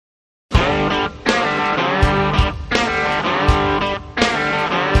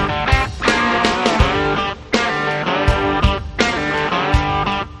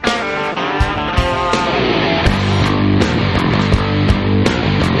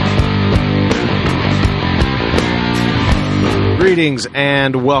Greetings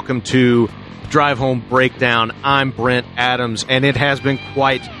and welcome to Drive Home Breakdown. I'm Brent Adams, and it has been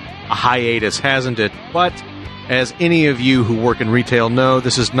quite a hiatus, hasn't it? But as any of you who work in retail know,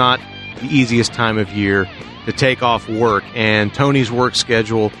 this is not the easiest time of year to take off work, and Tony's work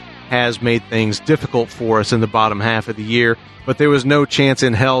schedule has made things difficult for us in the bottom half of the year, but there was no chance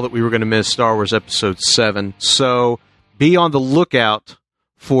in hell that we were going to miss Star Wars Episode 7, so be on the lookout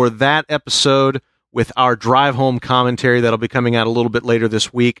for that episode with our drive home commentary that'll be coming out a little bit later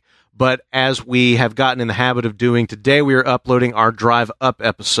this week. But as we have gotten in the habit of doing, today we are uploading our drive up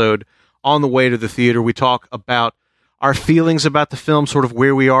episode. On the way to the theater, we talk about our feelings about the film, sort of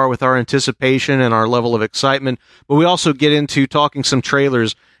where we are with our anticipation and our level of excitement. But we also get into talking some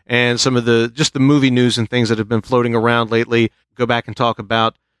trailers and some of the movie news and things that have been floating around lately. Go back and talk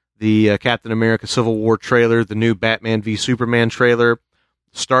about the Captain America Civil War trailer, the new Batman v Superman trailer,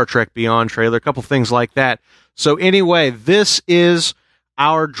 Star Trek Beyond trailer, a couple things like that. So anyway, this is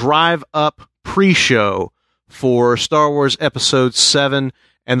our Drive Up pre-show for Star Wars Episode 7,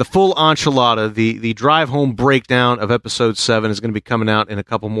 and the full enchilada, the Drive Home breakdown of Episode 7 is going to be coming out in a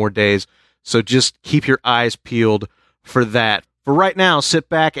couple more days, so just keep your eyes peeled for that. For right now, sit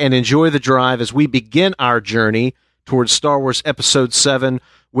back and enjoy the drive as we begin our journey towards Star Wars Episode 7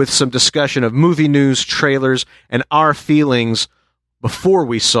 with some discussion of movie news, trailers, and our feelings before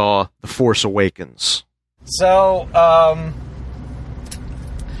we saw The Force Awakens. So,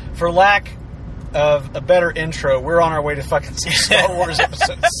 for lack of a better intro, we're on our way to fucking see Star Wars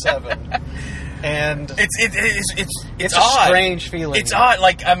Episode 7. And it's a odd. strange feeling. It's odd.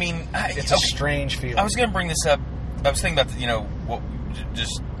 Like, I mean... It's a strange feeling. I was going to bring this up. I was thinking about,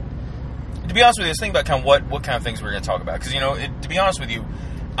 just... To be honest with you, I was thinking about kind of what kind of things we're going to talk about. Because, to be honest with you,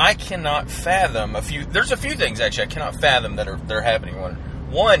 I cannot fathom a few... There's a few things, actually, I cannot fathom that are happening.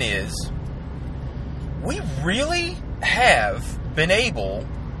 One is, we really have been able,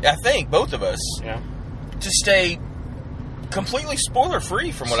 I think, both of us, to stay completely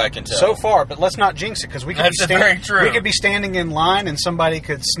spoiler-free from what I can tell. So far, but let's not jinx it, because we could very true. We could be standing in line and somebody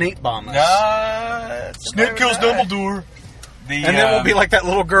could snake bomb us. Snake kills Dumbledore. And then we'll be like that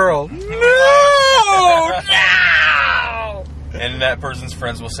little girl. No! And that person's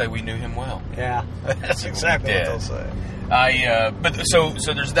friends will say, we knew him well. Yeah, that's exactly what they'll say.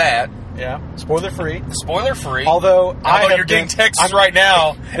 So there's that. Yeah, spoiler-free. Spoiler-free. Although you're getting texts right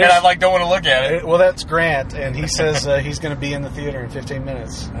now, and I don't want to look at it. Well, that's Grant, and he says he's going to be in the theater in 15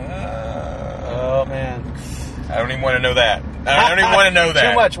 minutes. Oh, man. I don't even want to know that. I don't even want to know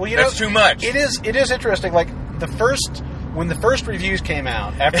that. Too much. Well, that's too much. It is interesting. Like, when the first reviews came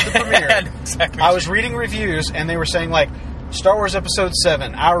out, after the premiere, exactly. I was reading reviews, and they were saying, like, Star Wars Episode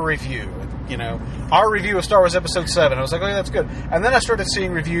 7, our review. Our review of Star Wars Episode 7. I was like, okay, that's good. And then I started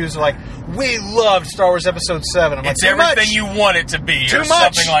seeing reviews like, we loved Star Wars Episode 7. I'm like, it's everything you want it to be, too or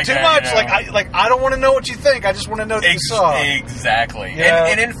much, something like too that. Too much. I don't want to know what you think. I just want to know that you saw. Exactly. Yeah.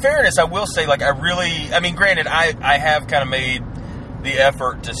 And in fairness, I will say, granted, I have kind of made the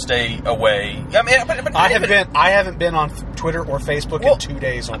effort to stay away. I mean, but I haven't been on Twitter or Facebook in 2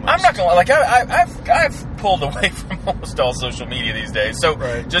 days almost. I'm not gonna lie. Like I've pulled away from almost all social media these days. So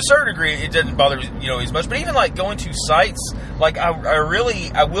right. To a certain degree, it doesn't bother me, as much. But even like going to sites, like I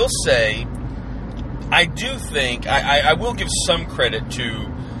will say, I do think I will give some credit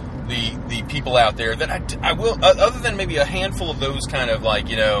to the people out there that I will, other than maybe a handful of those kind of like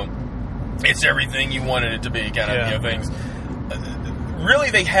it's everything you wanted it to be kind of things.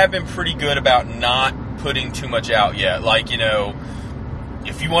 Really, they have been pretty good about not putting too much out yet. Like,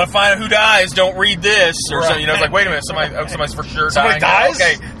 if you want to find out who dies, don't read this. Or something. It's like, wait a minute, somebody's for sure Somebody dying. dies?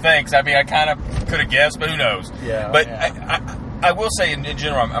 Okay, thanks. I mean, I kind of could have guessed, but who knows? Yeah. But yeah. I will say, in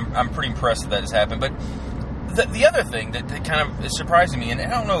general, I'm pretty impressed that has happened. But the other thing that kind of is surprising me, and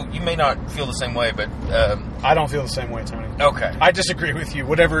I don't know, you may not feel the same way, but... I don't feel the same way, Tony. Okay. I disagree with you,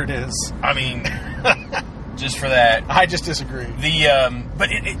 whatever it is. I mean... Just for that, I just disagree. But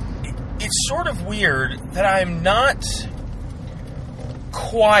it's sort of weird that I'm not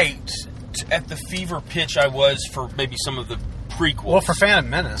quite at the fever pitch I was for maybe some of the prequels. Well, for Phantom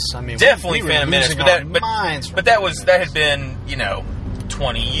Menace, I mean, definitely we Phantom Menace, but that had been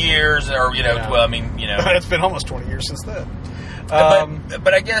 20 years, or well, I mean, it's been almost 20 years since then.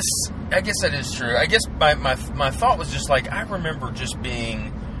 But I guess that is true. I guess my thought was just like, I remember just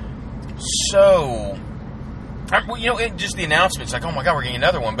being so. Just the announcements, like, oh my God, we're getting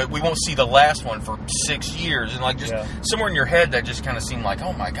another one, but we won't see the last one for 6 years, and like just somewhere in your head that just kind of seemed like,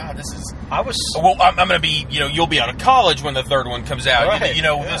 oh my God, this is. I'm going to be, you'll be out of college when the third one comes out. Right.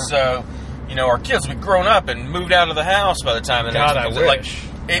 Our kids will be grown up and moved out of the house by the time the next one comes out. I wish.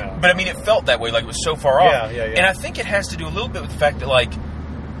 But I mean, it felt that way, like it was so far off. Yeah. And I think it has to do a little bit with the fact that, like,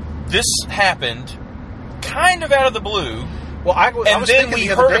 this happened kind of out of the blue. Well, I was then thinking we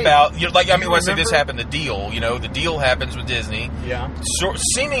the other heard day, about, like, I mean, when I say remember? this happened, the deal, the deal happens with Disney. Yeah.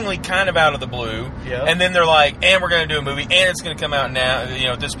 Seemingly kind of out of the blue. Yeah. And then they're like, and we're going to do a movie, and it's going to come out now,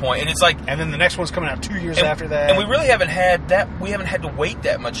 at this point. And it's like... And then the next one's coming out 2 years after that. And we really haven't had that, we haven't had to wait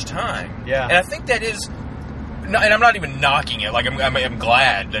that much time. Yeah. And I think that is... And I'm not even knocking it. Like, I'm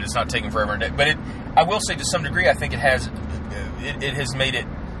glad that it's not taking forever. But I will say, to some degree, I think it has made it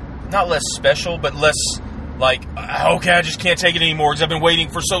not less special, but less... Like, okay, I just can't take it anymore because I've been waiting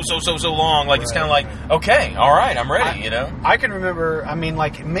for so long. Like, it's kind of like, okay, all right, I'm ready, I can remember, I mean,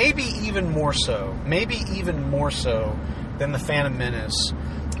 like, maybe even more so than The Phantom Menace.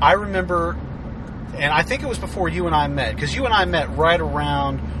 I remember, and I think it was before you and I met, because you and I met right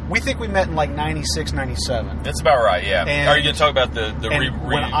around, we think we met in like 96, 97. That's about right, yeah. And, are you going to talk about the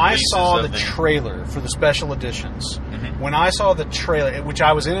when I saw the trailer for the special editions, when I saw the trailer, which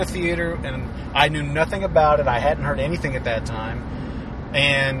I was in a theater and I knew nothing about it, I hadn't heard anything at that time,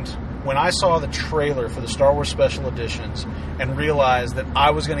 and when I saw the trailer for the Star Wars special editions and realized that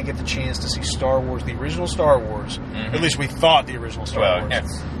I was going to get the chance to see Star Wars, the original Star Wars, at least we thought the original Star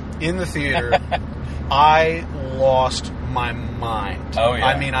Wars, in the theater, I lost my mind. Oh, yeah.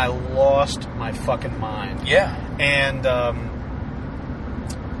 I mean, I lost my fucking mind. Yeah. And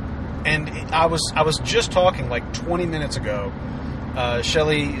I was just talking like 20 minutes ago.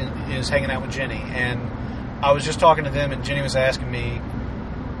 Shelley is hanging out with Jenny, and I was just talking to them, and Jenny was asking me,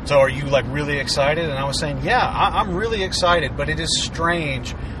 so are you like really excited? And I was saying, yeah, I'm really excited, but it is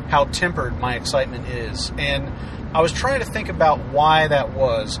strange how tempered my excitement is. And I was trying to think about why that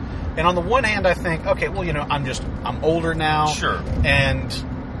was. And on the one hand, I think, okay, well, I'm older now. Sure. And,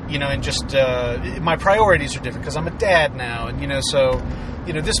 and just, my priorities are different because I'm a dad now. And, so,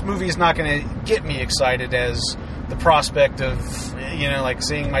 this movie is not going to get me excited as the prospect of, like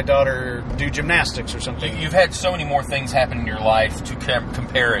seeing my daughter do gymnastics or something. You've had so many more things happen in your life to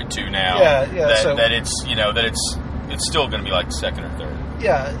compare it to now. Yeah. That it's still going to be like second or third.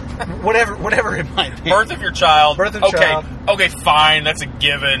 Yeah, whatever it might be. Birth of your child. Child. Okay, fine. That's a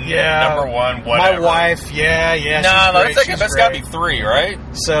given. Yeah. Number one, whatever. My wife, yeah. That's got to be 3, right?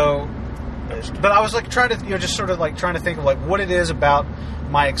 So, but I was like trying to, just sort of like trying to think of like what it is about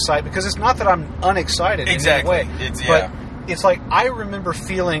my excitement, because it's not that I'm unexcited exactly. in any way. But it's like I remember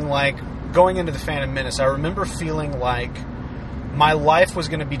feeling like going into The Phantom Menace. I remember feeling like my life was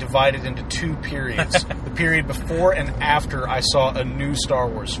going to be divided into 2 periods. The period before and after I saw a new Star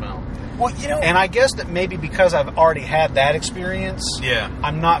Wars film. Well, and I guess that maybe because I've already had that experience,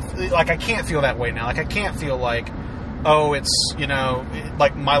 I'm not, like, I can't feel that way now. Like, I can't feel like, oh, it's,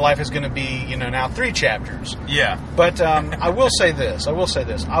 like my life is going to be, now 3 chapters. Yeah. But I will say this. I was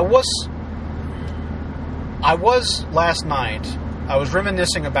last night, I was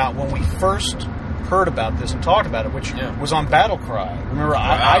reminiscing about when we first heard about this and talked about it, which was on Battle Cry. Remember,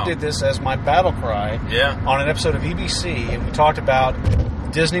 I did this as my Battle Cry on an episode of EBC, and we talked about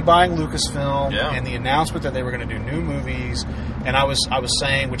Disney buying Lucasfilm and the announcement that they were going to do new movies. And I was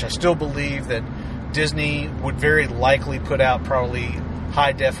saying, which I still believe, that Disney would very likely put out probably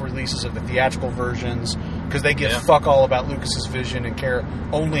high-def releases of the theatrical versions because they give fuck all about Lucas's vision and care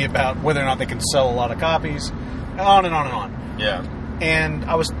only about whether or not they can sell a lot of copies. On and on and on. Yeah. And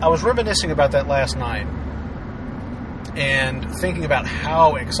I was reminiscing about that last night and thinking about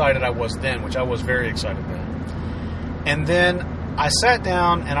how excited I was then, which I was very excited then. And then I sat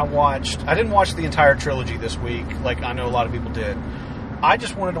down and I didn't watch the entire trilogy this week like I know a lot of people did. I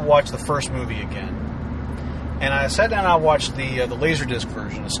just wanted to watch the first movie again. And I sat down and I watched the Laserdisc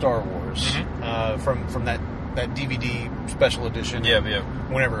version of Star Wars from that DVD special edition. Yeah.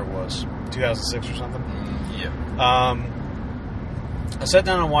 Whenever it was, 2006 or something. Yeah. I sat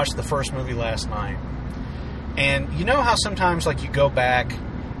down and watched the first movie last night. And you know how sometimes like you go back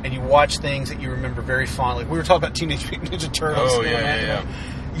and you watch things that you remember very fondly. We were talking about Teenage Mutant Ninja Turtles. Oh, yeah.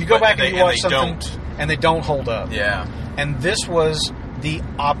 You go back and you watch something and they don't hold up. Yeah. And this was the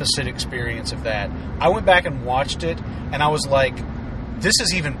opposite experience of that. I went back and watched it and I was like, this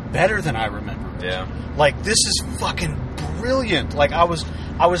is even better than I remembered. Yeah. Like, this is fucking brilliant. Like, I was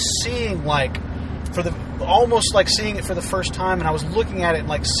seeing like almost like seeing it for the first time, and I was looking at it and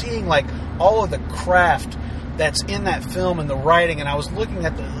like seeing like all of the craft that's in that film and the writing, and I was looking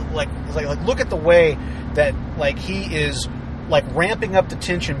at the like look at the way that like he is like ramping up the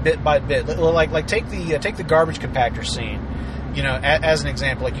tension bit by bit. Like take the garbage compactor scene, as an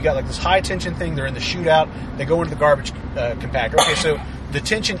example. Like you got like this high tension thing. They're in the shootout. They go into the garbage compactor. Okay, so the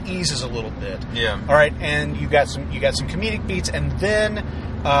tension eases a little bit. Yeah. All right, and you got some comedic beats, and then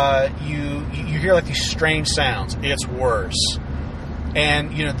you hear like these strange sounds. It's worse.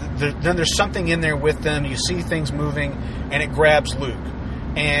 And, you know, then there's something in there with them. You see things moving, and it grabs Luke.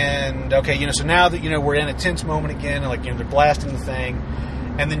 And, okay, you know, so now that, you know, we're in a tense moment again, and, like, you know, they're blasting the thing,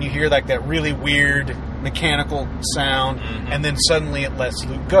 and then you hear, like, that really weird mechanical sound, and then suddenly it lets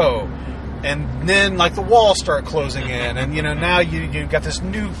Luke go. And then, like, the walls start closing in, and, you know, now you've got this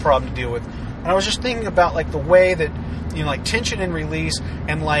new problem to deal with. And I was just thinking about, like, the way that, you know, like, tension and release,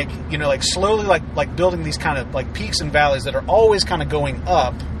 and, like, you know, like, slowly, like building these kind of, like, peaks and valleys that are always kind of going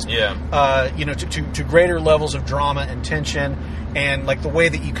up. Yeah. You know, to greater levels of drama and tension, and, like, the way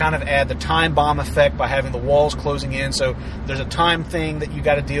that you kind of add the time bomb effect by having the walls closing in, so there's a time thing that you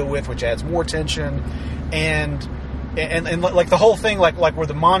got to deal with, which adds more tension, and like the whole thing, like where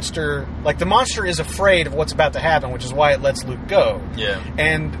the monster is afraid of what's about to happen, which is why it lets Luke go. Yeah.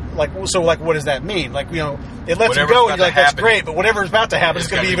 And like, so like, what does that mean? Like, you know, it lets him Whatever's go, about and you're like, to that's happen, great, but whatever's about to happen is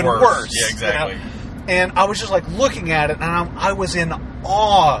going to be even worse. Yeah, exactly. You know? And I was just like looking at it, and I was in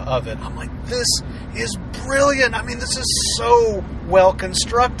awe of it. I'm like, this is brilliant. I mean, this is so well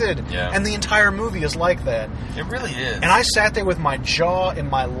constructed. Yeah. And the entire movie is like that. It really is. And I sat there with my jaw in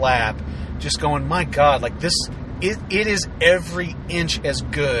my lap, just going, my God, like this. It is every inch as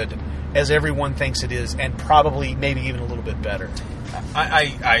good as everyone thinks it is, and probably maybe even a little bit better.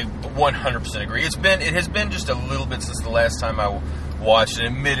 I 100% agree. It has been just a little bit since the last time I watched it.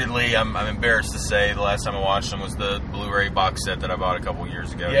 Admittedly, I'm embarrassed to say the last time I watched them was the Blu-ray box set that I bought a couple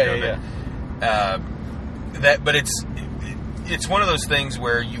years ago. Yeah. But it's one of those things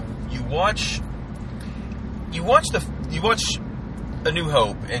where you watch A New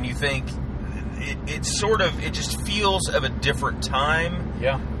Hope and you think. It just feels of a different time.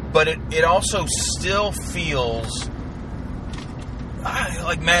 Yeah. But it also still feels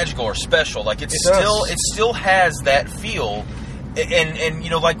like magical or special. Like it still has that feel. And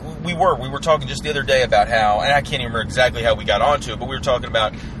you know, like we were talking just the other day about how, and I can't even remember exactly how we got onto it, but we were talking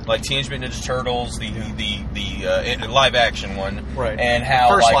about like Teenage Mutant Ninja Turtles, the live action one, right? And how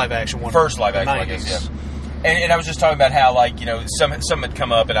first live action one, I guess, yeah. And I was just talking about how, like, you know, some had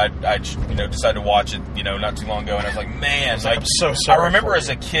come up, and I you know, decided to watch it, you know, not too long ago, and I was like, man, like, I'm so sorry. I remember as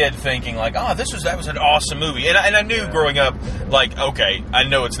a kid thinking, like, oh, that was an awesome movie, and I knew growing up, like, okay, I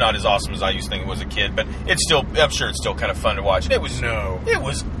know it's not as awesome as I used to think it was a kid, but I'm sure it's still kind of fun to watch. And it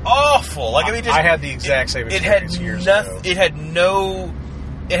was awful. Like, I mean, I had the exact same experience years ago. It had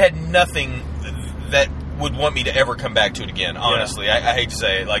nothing that would want me to ever come back to it again. Honestly, I hate to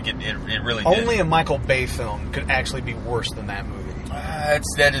say it, like it really did. Only a Michael Bay film could actually be worse than that movie.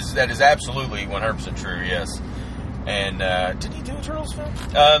 That is absolutely 100% true. Yes, and did he do a Turtles film?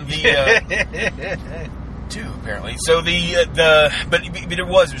 Two apparently. So but it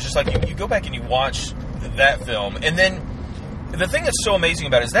was just like you go back and you watch that film, and then the thing that's so amazing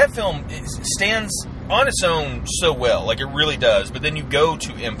about it is that film stands on its own so well, like it really does. But then you go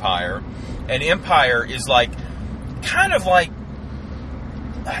to Empire. And Empire is like, kind of like,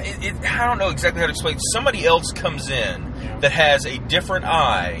 I don't know exactly how to explain. Somebody else comes in that has a different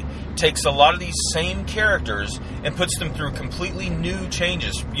eye, takes a lot of these same characters, and puts them through completely new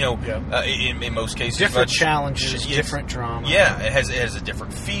changes. You know, in most cases, different challenges, different drama. Yeah, it has a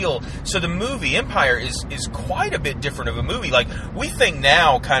different feel. So the movie Empire is quite a bit different of a movie. Like we think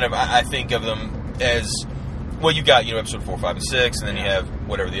now, kind of, I think of them as. Well, you got, you know, episode 4, 5, and 6, and then you have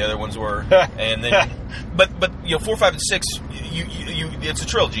whatever the other ones were, and then, but you know, 4, 5, and 6, it's a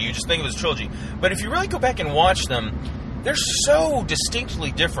trilogy. You just think of it as a trilogy. But if you really go back and watch them, they're so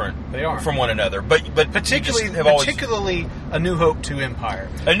distinctly different. They are from one another. But particularly A New Hope to Empire.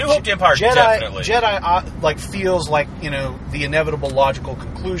 A New Hope to Empire, definitely. Jedi like feels like, you know, the inevitable logical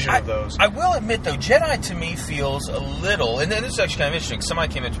conclusion of those. I will admit though, Jedi to me feels a little, and then this is actually kind of interesting.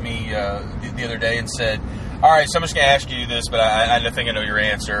 Somebody came up to me the other day and said, all right, so I'm just going to ask you this, but I think I know your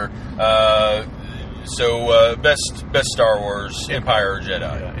answer. So, best Star Wars, Empire or Jedi?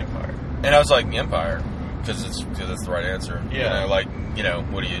 Yeah, Empire. And I was like, Empire, because that's the right answer. Yeah. You know, like, you know,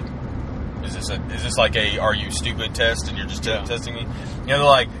 what do you? Is this like a are you stupid test, and you're just testing me? You know, they're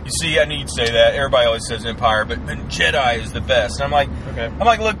like, you see, I knew you'd say that. Everybody always says Empire, but Jedi is the best. And I'm like, okay.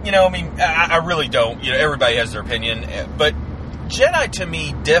 Look, you know, I mean, I really don't. You know, everybody has their opinion, but Jedi to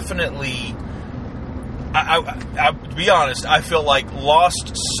me definitely. I to be honest, I feel like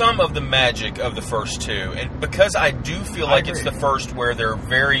lost some of the magic of the first two, and because I do feel like it's the first where they're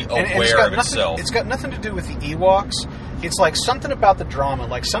very aware of itself. It's got nothing to do with the Ewoks. It's like something about the drama,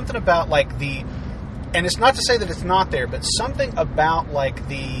 like something about like the, and it's not to say that it's not there, but something about like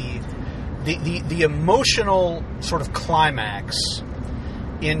the emotional sort of climax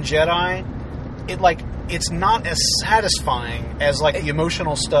in Jedi. it's not as satisfying as like the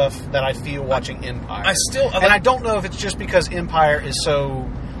emotional stuff that I feel watching Empire. And I don't know if it's just because Empire is so,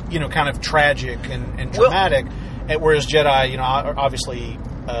 kind of tragic and dramatic, whereas Jedi, obviously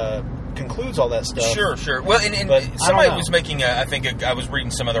concludes all that stuff. Sure. Well, and somebody was making, I was reading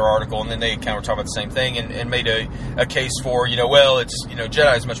some other article, and then they kind of were talking about the same thing, and made a case for, it's,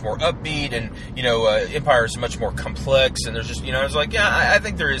 Jedi is much more upbeat, and, Empire is much more complex, and there's just, I was like, I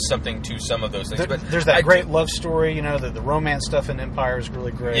think there is something to some of those things. But there's that great love story, the romance stuff in Empire is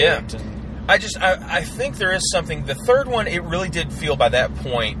really great. Yeah. And I think there is something. The third one, it really did feel by that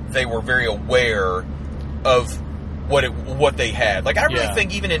point they were very aware of what they had. Like, I really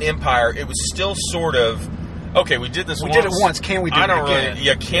think even in Empire, it was still sort of, okay, we did this once. We did it once. Can we do it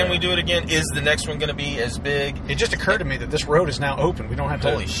again? Can we do it again? Is the next one going to be as big? It just occurred to me that this road is now open. We don't have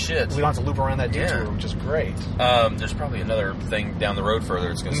to. Holy shit! We don't have to loop around that detour, which is great. There's probably another thing down the road further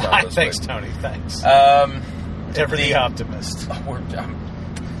that's going to stop us. Thanks, Tony. Thanks. Ever the optimist.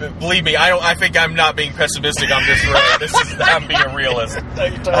 Believe me, I think I'm not being pessimistic on this road. I'm being a realist.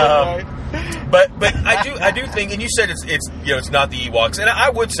 Right. But I do think, and you said it's not the Ewoks, and I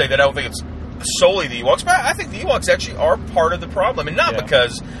would say that I don't think it's solely the Ewoks, but I think the Ewoks actually are part of the problem, and not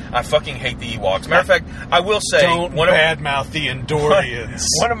because I fucking hate the Ewoks. Matter of fact, I will say, don't badmouth the Endorians.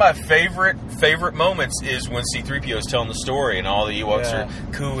 One of my favorite moments is when C-3PO is telling the story, and all the Ewoks are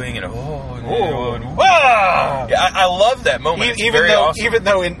cooing and wow! Yeah, I love that moment. Awesome. Even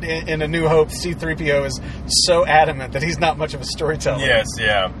though in A New Hope, C-3PO is so adamant that he's not much of a storyteller. Yes,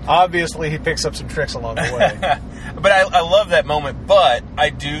 yeah. Obviously, he picks up some tricks along the way. But I love that moment. But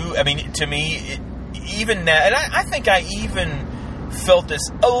to me, even now, and I think I even felt this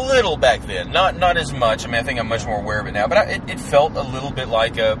a little back then. Not as much. I think I'm much more aware of it now. But it felt a little bit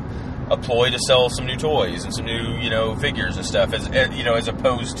like a ploy to sell some new toys and some new figures and stuff, as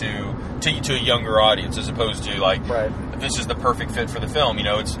opposed to a younger audience, as opposed to this is the perfect fit for the film.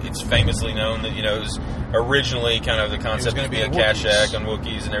 It's famously known that it was originally kind of the concept was to be a Kashyyyk on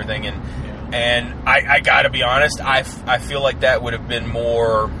Wookiees and everything, and I gotta be honest, I feel like that would have been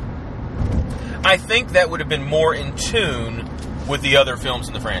more. I think that would have been more in tune with the other films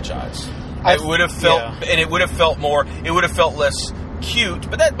in the franchise. It would have felt, and it would have felt more. It would have felt less cute,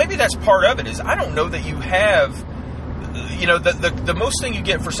 but maybe that's part of it. Is I don't know that you have, the most thing you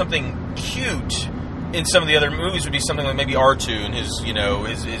get for something cute in some of the other movies would be something like maybe R2 and his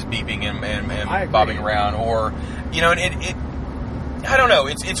his beeping and bobbing around, or and it I don't know.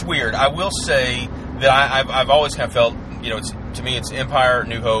 It's weird. I will say that I've always kind of felt to me it's Empire,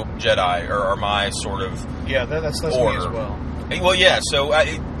 New Hope, Jedi are my sort of that's order. Me as well. Well, yeah. So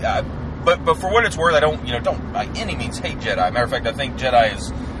But for what it's worth, I don't by any means hate Jedi. Matter of fact, I think Jedi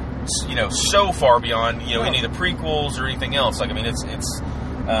is so far beyond any of the prequels or anything else. Like, it's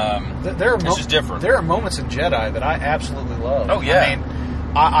just different. There are moments in Jedi that I absolutely love. Oh yeah.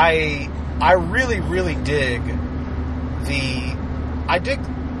 I really, really dig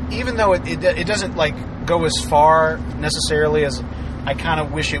even though it doesn't go as far necessarily as I kind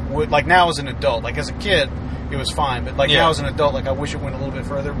of wish it would. Like now as an adult, as a kid, it was fine, but now as an adult, I wish it went a little bit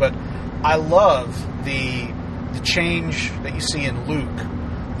further. But I love the change that you see in Luke.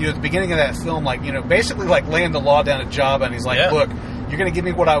 At the beginning of that film, basically laying the law down at Jabba, and he's like, "Look, you're going to give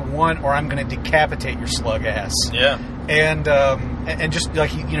me what I want, or I'm going to decapitate your slug ass." Yeah. And just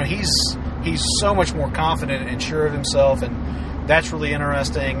he's so much more confident and sure of himself, and that's really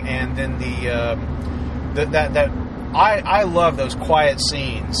interesting. And then I love those quiet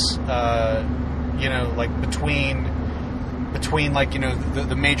scenes. Between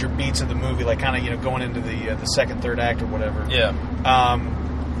the major beats of the movie, going into the second, third act or whatever. Yeah.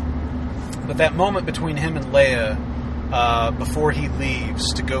 But that moment between him and Leia, before he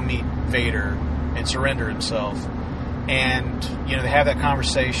leaves to go meet Vader and surrender himself, and they have that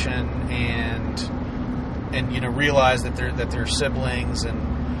conversation and realize that they're siblings, and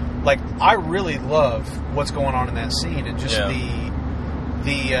I really love what's going on in that scene, and just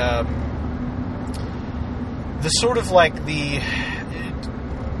the sort of I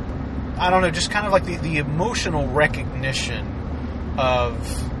don't know, just kind of the emotional recognition of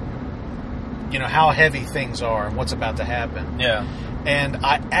how heavy things are and what's about to happen. Yeah. And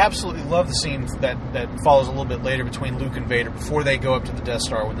I absolutely love the scene that follows a little bit later between Luke and Vader before they go up to the Death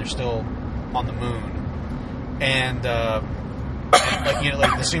Star when they're still on the moon. And the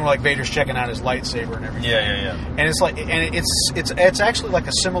scene where Vader's checking out his lightsaber and everything. Yeah. And it's actually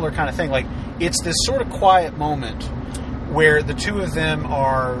a similar kind of thing. It's this sort of quiet moment where the two of them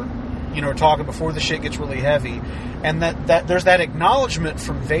are talking before the shit gets really heavy, and that there's that acknowledgement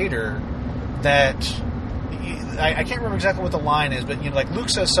from Vader that I can't remember exactly what the line is, but like Luke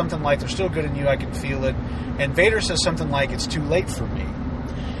says something like, "There's still good in you, I can feel it," and Vader says something like, "It's too late for me."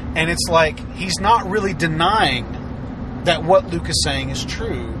 And it's like he's not really denying that what Luke is saying is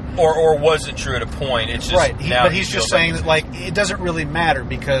true, or wasn't true at a point. It's just right. But he's he just feels saying that like it doesn't really matter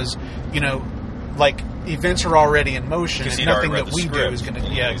because like events are already in motion, and nothing that we do is going to.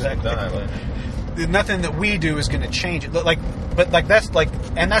 Yeah, exactly. Nothing that we do is going to change it. But that's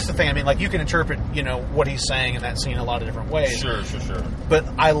that's the thing. I mean, like you can interpret, what he's saying in that scene a lot of different ways. Sure. But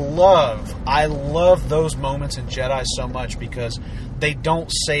I love those moments in Jedi so much because they don't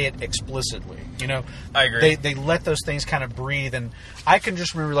say it explicitly. I agree. They let those things kind of breathe, and I can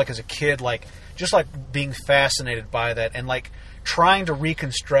just remember, like as a kid, just being fascinated by that, and like trying to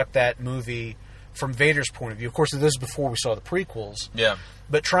reconstruct that movie from Vader's point of view. Of course, this is before we saw the prequels. Yeah.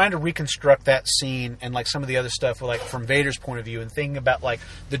 But trying to reconstruct that scene and like some of the other stuff, like from Vader's point of view, and thinking about like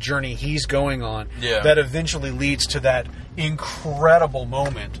the journey he's going on, that eventually leads to that incredible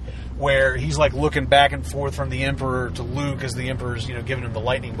moment where he's like looking back and forth from the Emperor to Luke as the Emperor's giving him the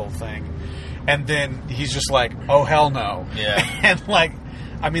lightning bolt thing, and then he's just like, oh hell no, and like,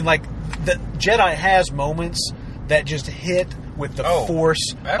 I mean, like the Jedi has moments that just hit with the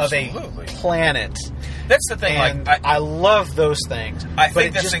force of a planet. That's the thing. And I love those things. I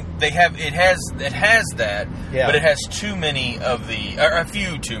think that's it has that, but it has too many of a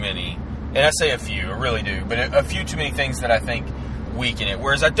few too many, and I say a few, I really do, but a few too many things that I think weaken it.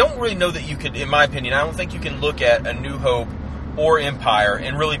 Whereas I don't really know that you could, in my opinion, I don't think you can look at A New Hope or Empire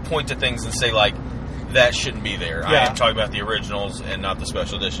and really point to things and say like, that shouldn't be there. I am talking about the originals and not the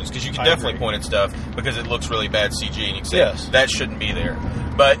special editions, because you can definitely point at stuff because it looks really bad CG and you can say that shouldn't be there.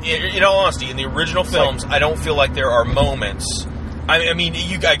 But in all honesty, in the original films, I don't feel like there are moments. I mean,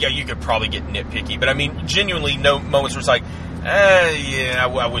 you could probably get nitpicky, but I mean, genuinely, no moments where it's like,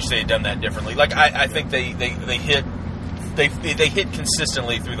 I wish they had done that differently. Like I think they hit. They hit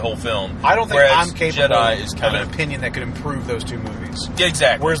consistently through the whole film. I don't think I'm capable Jedi is of an opinion that could improve those two movies. Yeah,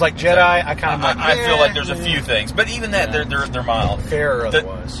 exactly. Whereas like Jedi, I kind of I feel like there's a few things, but even that they're mild. Fair or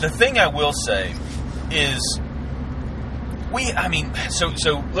otherwise. The thing I will say is,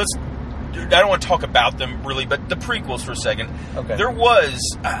 so let's. I don't want to talk about them really, but the prequels for a second. Okay. There was.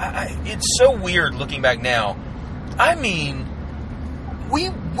 It's so weird looking back now. I mean,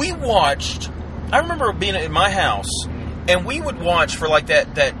 we watched. I remember being at my house. And we would watch for like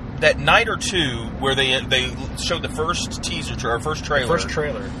that night or two where they showed the first teaser or first trailer. The first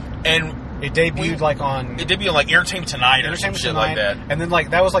trailer. And it debuted on Entertainment Tonight or some shit like that. And then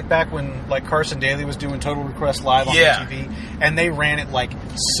like that was like back when like Carson Daly was doing Total Request Live on TV, and they ran it like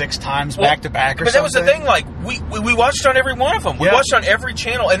 6 times back to back or something. But that was the thing, like we watched on every one of them. We watched on every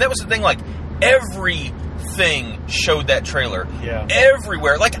channel, and that was the thing, like every thing showed that trailer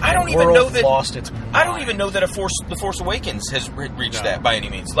everywhere. Like I don't even know that lost its mind. I don't even know that The Force Awakens has reached that by any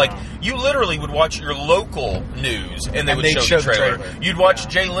means. Like you literally would watch your local news and they would show the trailer. You'd watch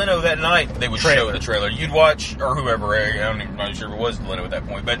Jay Leno that night, they would show the trailer. You'd watch, or whoever, I'm not sure if it was Leno at that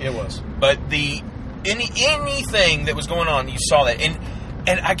point, but it was. But anything that was going on, you saw that, and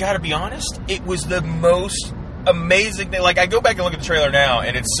I got to be honest, it was the most amazing thing. Like I go back and look at the trailer now,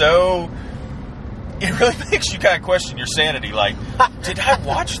 and it's so. It really makes you kind of question your sanity. Like, did I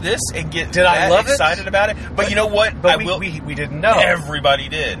watch this and get excited about it? But you know what? But we didn't know. Everybody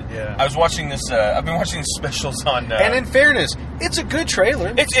did. Yeah. I was watching this. I've been watching specials on. And in fairness, it's a good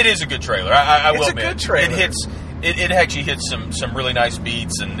trailer. It is a good trailer. I will admit. It's a good trailer. It hits. It actually hits some really nice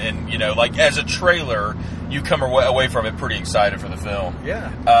beats, and like as a trailer, you come away from it pretty excited for the film.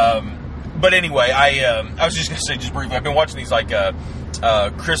 Yeah. But anyway, I was just going to say, just briefly, I've been watching these like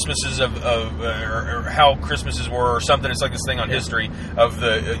Christmases or how Christmases were or something. It's like this thing on history of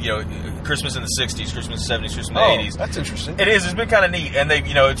the Christmas in the 60s, Christmas in the 70s, Christmas in the 80s. That's interesting. It is. It's been kind of neat, and they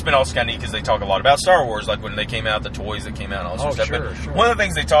it's been also kind of neat because they talk a lot about Star Wars, like when they came out, the toys that came out, and all this sort of stuff. But one of the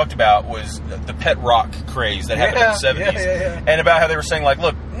things they talked about was the pet rock craze that happened in the 70s, and about how they were saying like,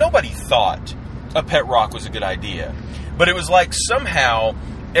 look, nobody thought a pet rock was a good idea, but it was like somehow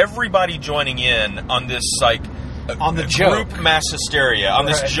everybody joining in on this like on the group mass hysteria on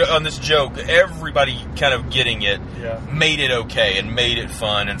this joke, everybody kind of getting it, made it okay and made it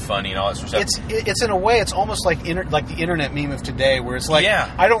fun and funny and all that sort of stuff. It's in a way, it's almost like the internet meme of today, where it's like,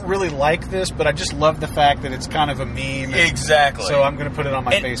 I don't really like this, but I just love the fact that it's kind of a meme. Exactly. So I'm going to put it on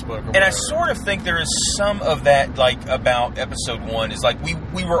my Facebook. And I sort of think there is some of that, like about episode 1, is like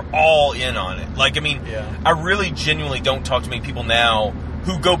we were all in on it. Like, I mean, I really genuinely don't talk to many people now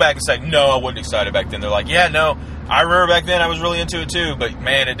who go back and say, no, I wasn't excited back then. They're like, yeah, no, I remember back then I was really into it too, but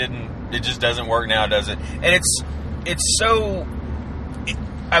man, it just doesn't work now, does it? And it's so,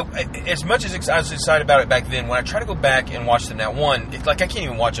 as much as I was excited about it back then, when I try to go back and watch the now one, it's like I can't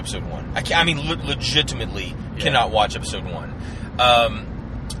even watch episode 1. I mean, legitimately cannot watch episode 1.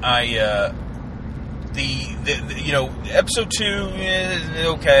 Episode 2 is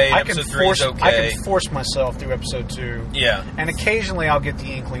okay. Episode 3 is okay. I can force myself through episode 2. Yeah. And occasionally I'll get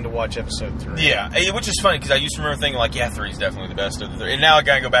the inkling to watch episode 3. Yeah, which is funny because I used to remember thinking like, 3 is definitely the best of the 3. And now I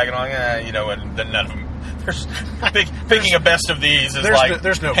gotta go back and I'm like, and then none of them. Picking a best of these is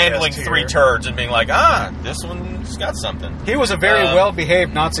there's no handling best 3 here. turds and being like, this one's got something. He was a very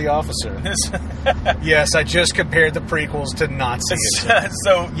well-behaved Nazi officer. Yes, I just compared the prequels to Nazis.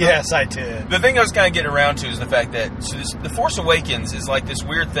 So yes, I did. The thing I was kind of getting around to is the fact that The Force Awakens is like this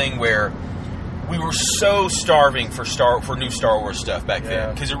weird thing where we were so starving for new Star Wars stuff back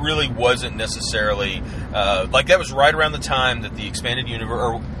then because it really wasn't necessarily that was right around the time that the expanded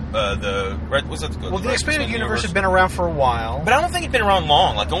universe the expanded universe had been around for a while, but I don't think it'd been around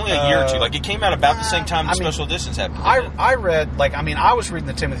long. Like only a year or two. Like it came out about the same time the Special Editions happened. I read I was reading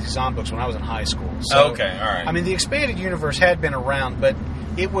the Timothy Zahn books when I was in high school. So, okay, all right. I mean, the expanded universe had been around, but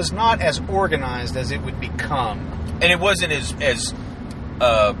it was not as organized as it would become, and it wasn't as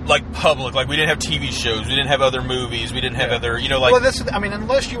public. Like we didn't have TV shows, we didn't have other movies, we didn't have other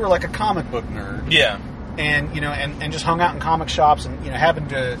unless you were like a comic book nerd, and and just hung out in comic shops and happened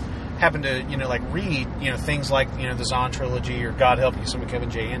to read things like the Zahn trilogy or God help you some of Kevin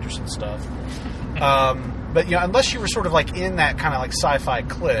J. Anderson stuff. But unless you were sort of like in that kind of like sci-fi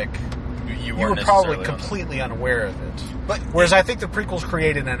clique, you were probably completely unaware of it. But whereas I think the prequels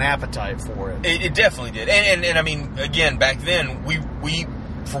created an appetite for it. It definitely did, and I mean, again, back then we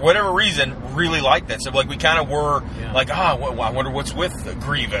for whatever reason really liked that stuff. Like we kind of were like, I wonder what's with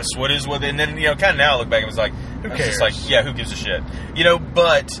Grievous. What is with it? And then kind of now I look back and was like, who cares? Just like, who gives a shit?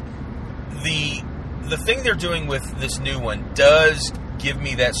 But the thing they're doing with this new one does give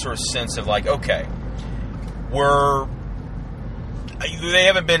me that sort of sense of like, okay, they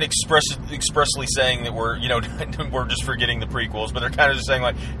haven't been expressly saying that we're we're just forgetting the prequels, but they're kind of just saying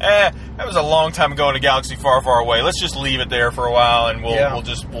like, that was a long time ago in a galaxy far, far away. Let's just leave it there for a while, and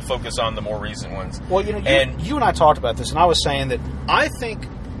we'll focus on the more recent ones. Well, you and I talked about this, and I was saying that I think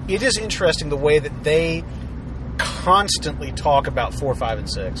it is interesting the way that they constantly talk about 4, 5, and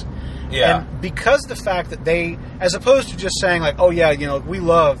 6. Yeah, and because the fact that they, as opposed to just saying like, we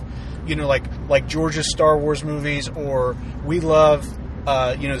love. Like George's Star Wars movies, or we love,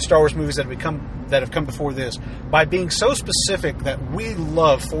 the Star Wars movies that have come before this, by being so specific that we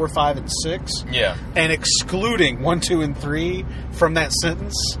love 4, 5, and 6, and excluding 1, 2, and 3 from that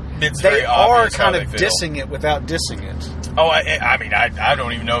sentence, they are kind of dissing it without dissing it. Oh, I mean, I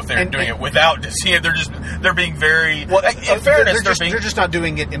don't even know if they're doing it without dissing it. They're being very. Well, in fairness, they're just not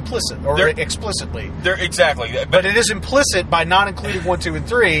doing it implicit or explicitly. They're exactly, but it is implicit by not including 1, 2, and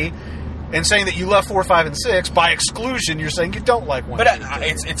 3. And saying that you love 4, 5, and 6, by exclusion, you're saying you don't like 1. But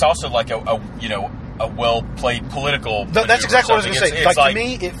it's also like a well played political. That's exactly what I was going to say. Like to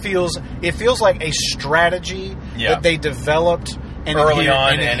me, it feels like a strategy that they developed and early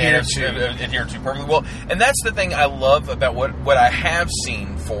on and adhered to perfectly well. And that's the thing I love about what I have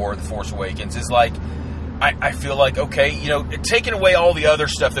seen for The Force Awakens is like. I feel like, okay, taking away all the other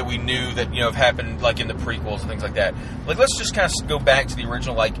stuff that we knew that have happened like in the prequels and things like that. Like let's just kind of go back to the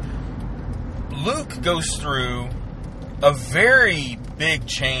original. Like Luke goes through a very big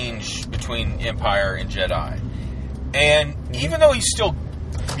change between Empire and Jedi, and even though he's still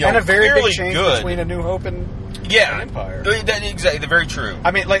and a very big change between A New Hope and Empire. Exactly, very true.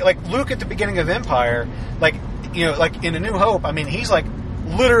 I mean, like Luke at the beginning of Empire, like in A New Hope. I mean, he's like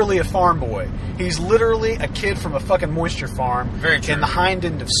literally a farm boy. He's literally a kid from a fucking moisture farm in the hind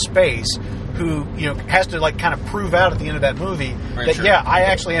end of space who has to like kind of prove out at the end of that movie I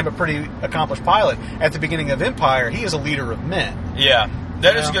actually am a pretty accomplished pilot. At the beginning of Empire, he is a leader of men. Yeah,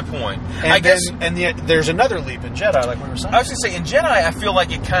 that is a good point. And I guess, and yet there's another leap in Jedi, like we were saying. I was going to say in Jedi, I feel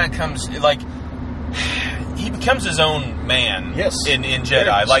like it kind of comes like he becomes his own man. Yes, in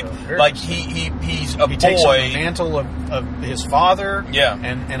Jedi, he's a boy. Takes on the mantle of his father. Yeah,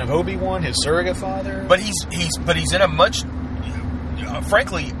 and of Obi-Wan, his surrogate father. But he's in a much,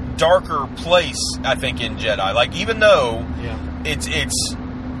 frankly, darker place, I think, in Jedi. Like even though it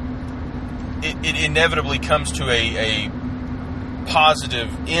inevitably comes to a positive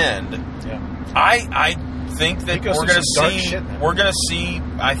end. Yeah, I think that we're going to see.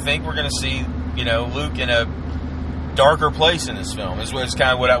 I think we're going to see. Luke in a darker place in this film is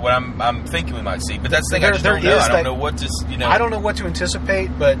kind of what I'm thinking we might see. But that's the thing. I just don't know. I don't know what to. I don't know what to anticipate,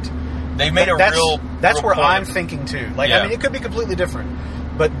 but they made that's where I'm thinking too. Like I mean, it could be completely different.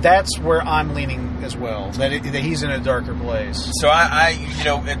 But that's where I'm leaning as well. That he's in a darker place. So at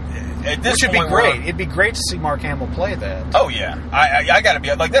this Which would be point, great. It'd be great to see Mark Hamill play that. Oh yeah, I got to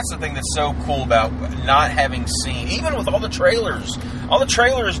be like, that's the thing that's so cool about not having seen, even with all the trailers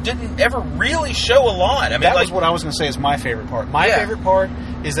didn't ever really show a lot. I mean, that was what I was going to say is my favorite part. My favorite part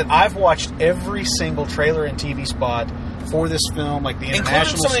is that I've watched every single trailer and TV spot for this film, like the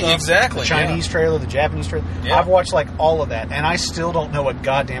international stuff, the Chinese trailer, the Japanese trailer. Yeah. I've watched like all of that, and I still don't know a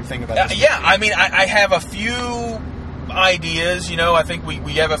goddamn thing about this movie. I mean, I have a few ideas, I think we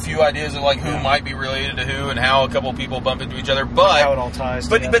have a few ideas of like who might be related to who and how a couple of people bump into each other, but how it all ties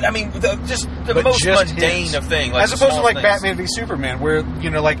together. But I mean, the most mundane of things, like as opposed to like things. Batman v Superman, where I'm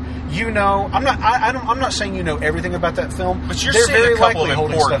not saying you know everything about that film, but you're They're seeing very a couple likely of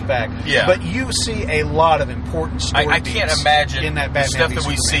holding important stuff back. Yeah, but you see a lot of important story I can't imagine in that the Batman stuff v that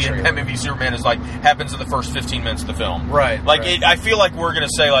we Superman see trailer. in Batman v Superman is like happens in the first 15 minutes of the film, right? Like right. I feel like we're going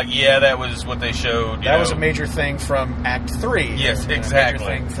to say like, yeah, that was what they showed. That was a major thing from Act 3. Yes, exactly. A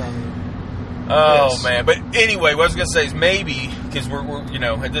major thing from this. Man! But anyway, what I was going to say is maybe because we're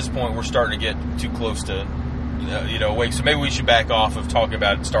at this point we're starting to get too close to away. So maybe we should back off of talking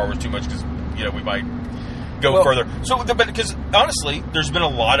about Star Wars too much because we might go further. So, but because honestly, there's been a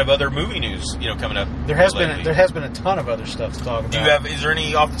lot of other movie news coming up. There has been a ton of other stuff to talk about. Is there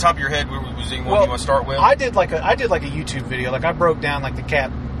any off the top of your head? Was there anyone you want to start with? I did like a YouTube video. Like I broke down like the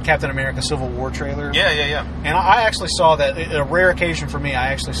Captain America Civil War trailer. Yeah. And I actually saw that, a rare occasion for me,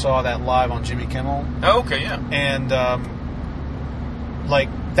 I actually saw that live on Jimmy Kimmel. Oh, okay, yeah. And, like,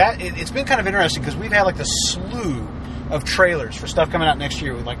 that, it's been kind of interesting, because we've had, like, the slew of trailers for stuff coming out next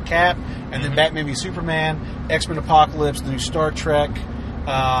year, with, like, Cap, and then Batman v Superman, X-Men Apocalypse, the new Star Trek,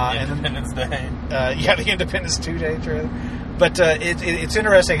 Independence Day. The Independence Day trailer. But it's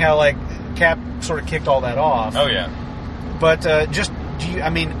interesting how, like, Cap sort of kicked all that off. Oh, yeah. But I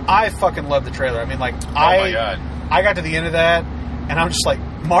fucking love the trailer. I mean, like, my God. I got to the end of that, and I'm just like,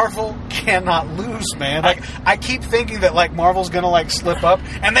 Marvel cannot lose, man. Like, I keep thinking that, like, Marvel's gonna, like, slip up,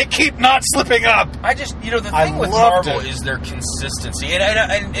 and they keep not slipping up. I just, the thing with Marvel is their consistency.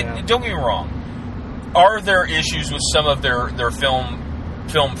 And don't get me wrong, are there issues with some of their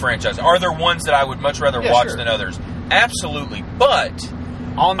film franchise? Are there ones that I would much rather watch than others? Absolutely. But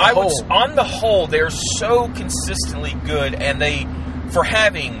on the whole, they're so consistently good, and for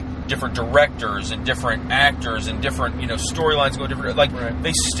having different directors and different actors and different storylines going different,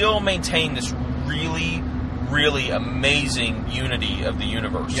 they still maintain this really, really amazing unity of the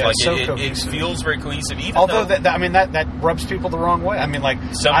universe. Yeah, it feels very cohesive. Even although that rubs people the wrong way. I mean, like,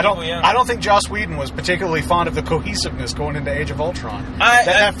 I don't think Joss Whedon was particularly fond of the cohesiveness going into Age of Ultron.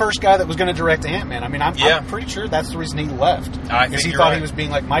 That first guy that was going to direct Ant-Man. I mean, I'm pretty sure that's the reason he left. Because he thought he was being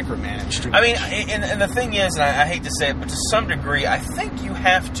like micromanaged. I mean, and the thing is, and I hate to say it, but to some degree, I think you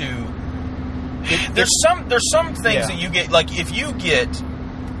have to. There's some things that you get, like if you get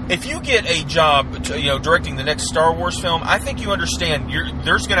a job directing the next Star Wars film, I think you understand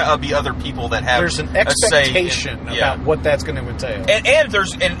there's going to be other people that have there's an expectation about what that's going to entail, and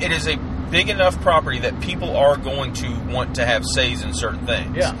it is a big enough property that people are going to want to have says in certain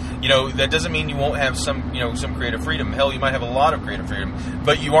things. Yeah, that doesn't mean you won't have some creative freedom. Hell, you might have a lot of creative freedom,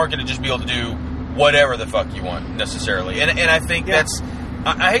 but you aren't going to just be able to do whatever the fuck you want necessarily. And I think that's.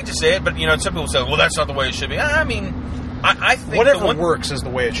 I hate to say it, but some people say, "Well, that's not the way it should be." I mean, I think whatever works is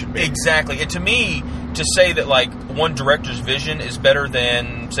the way it should be. Exactly, and to me, to say that like one director's vision is better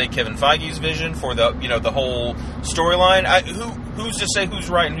than say Kevin Feige's vision for the the whole storyline, who's to say who's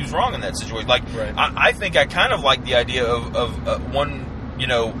right and who's wrong in that situation? Like, I think I kind of like the idea of one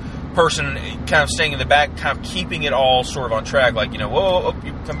person kind of staying in the back, kind of keeping it all sort of on track. Like, whoa,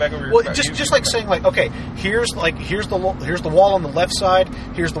 you come back over here. Well, just like saying, like, okay, here's the wall on the left side,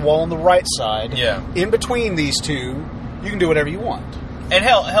 here's the wall on the right side. Yeah. In between these two, you can do whatever you want. And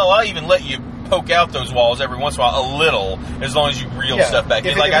hell, I'll even let you poke out those walls every once in a while a little, as long as you reel stuff back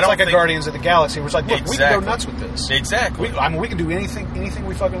in. Like, I don't think a Guardians of the Galaxy, where it's like, look, we can go nuts with this. Exactly. We can do anything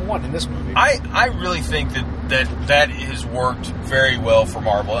we fucking want in this movie. I really think that has worked very well for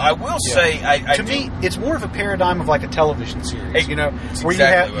Marvel. I will say, to me, it's more of a paradigm of like a television series, where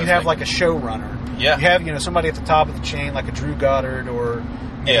you have like a showrunner. Yeah. You have somebody at the top of the chain, like a Drew Goddard or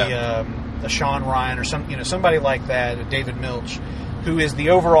a Sean Ryan or somebody like that, a David Milch, who is the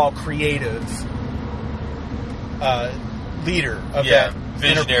overall creative leader of that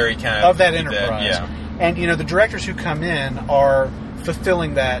visionary of that enterprise. Yeah. And the directors who come in are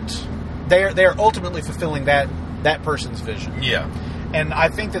fulfilling that. They are ultimately fulfilling that person's vision. Yeah. And I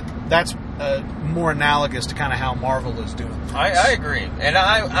think that's more analogous to kind of how Marvel is doing things. I agree, and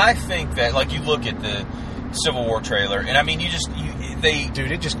I think that like you look at the Civil War trailer, and I mean they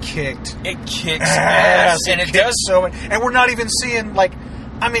dude, it just kicks ass, and it does so much. And we're not even seeing like.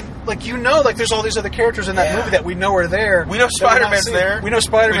 I mean, like, there's all these other characters in that movie that we know are there. We know Spider-Man's there. We know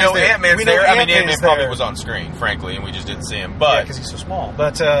Spider-Man's there. We know Ant-Man's there. I mean, Ant-Man probably there. was on screen, frankly, and we just didn't see him. But because he's so small.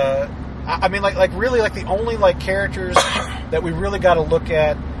 But I mean, really, the only characters that we really got to look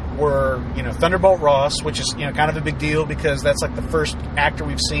at were Thunderbolt Ross, which is kind of a big deal because that's like the first actor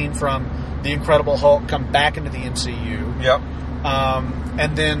we've seen from the Incredible Hulk come back into the MCU. Yep.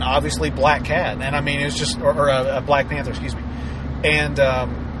 And then obviously Black Cat, and I mean it's just or Black Panther, excuse me. And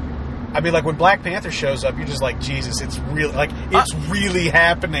I mean, like when Black Panther shows up, you're just like, Jesus, it's really really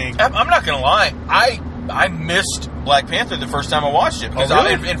happening. I'm not gonna lie, I missed Black Panther the first time I watched it because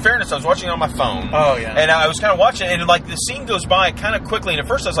really? in fairness, I was watching it on my phone. Oh yeah, and I was kind of watching it, and like the scene goes by kind of quickly. And at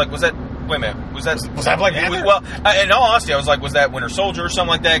first, I was like, was that Black Panther? Well, in all honesty, I was like, was that Winter Soldier or something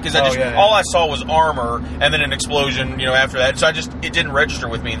like that? Because all I saw was armor and then an explosion. After that, so it didn't register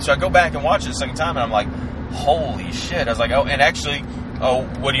with me. And so I go back and watch it the second time, and I'm like, holy shit. I was like,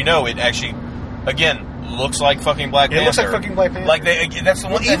 what do you know? It actually, again, looks like fucking Black Panther. It looks like fucking Black Panther. Like, that's the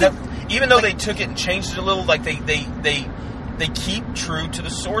one thing. Even though they took it and changed it a little, like, they keep true to the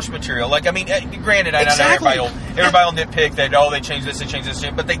source material. Like, I mean, granted, I know everybody will nitpick that, they changed this,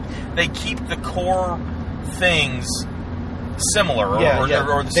 but they keep the core things similar or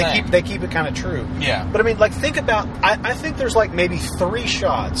the same. They keep it kind of true. Yeah. But I mean, like, think about, I think there's like maybe 3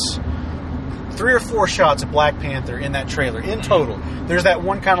 or 4 shots of Black Panther in that trailer in total. There's that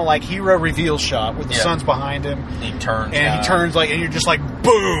one kind of like hero reveal shot with the sun's behind him. He turns, and you're just like,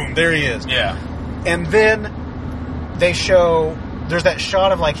 boom, there he is. Yeah. And then they show there's that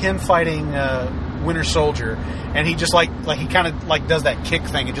shot of like him fighting Winter Soldier, and he just like he kind of like does that kick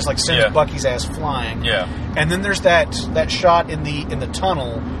thing and just like sends Bucky's ass flying. Yeah. And then there's that shot in the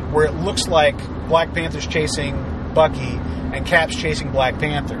tunnel where it looks like Black Panther's chasing Bucky and Cap's chasing Black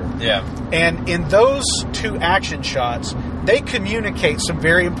Panther. Yeah. And in those 2 action shots, they communicate some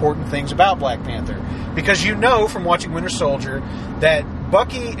very important things about Black Panther. Because from watching Winter Soldier that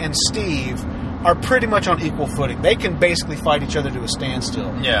Bucky and Steve are pretty much on equal footing. They can basically fight each other to a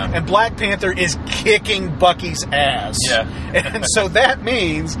standstill. Yeah. And Black Panther is kicking Bucky's ass. Yeah. And so that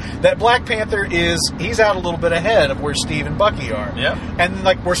means that Black Panther he's out a little bit ahead of where Steve and Bucky are. Yeah. And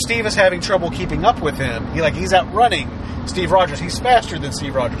like where Steve is having trouble keeping up with him, he's outrunning Steve Rogers. He's faster than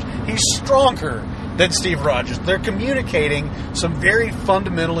Steve Rogers. He's stronger than Steve Rogers. They're communicating some very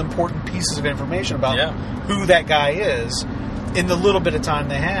fundamental, important pieces of information about who that guy is in the little bit of time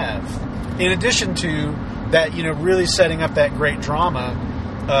they have. In addition to that, really setting up that great drama.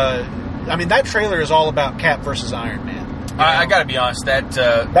 I mean, that trailer is all about Cap versus Iron Man. I got to be honest.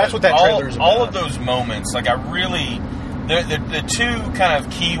 That's what that trailer is about. All of those moments, like I really, the 2 kind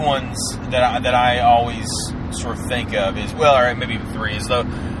of key ones that I always sort of think of is, well, all right, maybe 3 is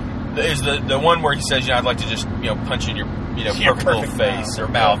the one where he says, I'd like to just punch in your perfect little face or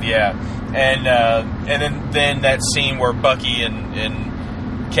mouth, and then that scene where Bucky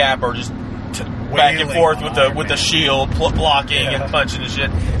and Cap are just back and forth with the shield blocking and punching and shit,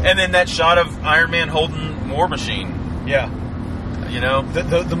 and then that shot of Iron Man holding War Machine. Yeah.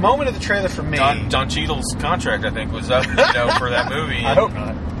 The moment of the trailer for me, Don Cheadle's contract, I think, was up for that movie. I hope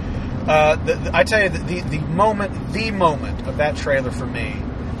not. I tell you, the moment of that trailer for me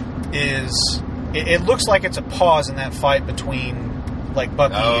is it looks like it's a pause in that fight between like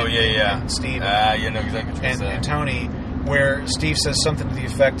Bucky and Steve and Tony, where Steve says something to the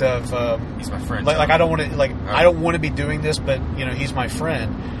effect of he's my friend. Like I don't want to I don't want to be doing this, but he's my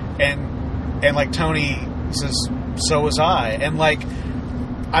friend, and like Tony says, so was I, and like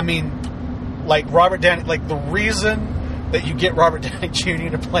I mean, like Robert Downey, like the reason that you get Robert Downey Jr.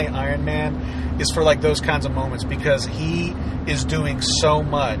 to play Iron Man is for like those kinds of moments, because he is doing so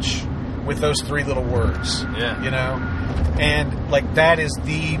much with those 3 little words. Yeah. And like that is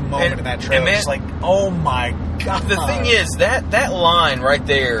the moment in that trailer. It's like, oh my god. The thing is that line right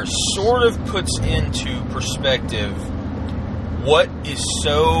there sort of puts into perspective what is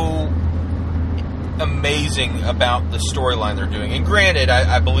so amazing about the storyline they're doing. And granted,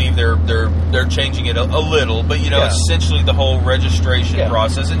 I believe they're changing it a little, but essentially the whole registration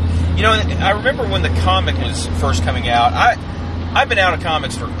process. And I remember when the comic was first coming out. I've been out of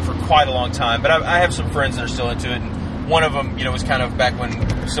comics for quite a long time, but I have some friends that are still into it. And one of them, was kind of back when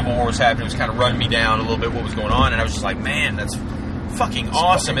Civil War was happening, was kind of running me down a little bit what was going on, and I was just like, man, that's fucking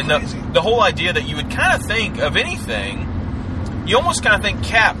awesome. And the whole idea that you would kind of think of anything, you almost kind of think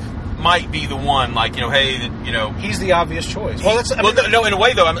Cap might be the one, like, he's the obvious choice. No, in a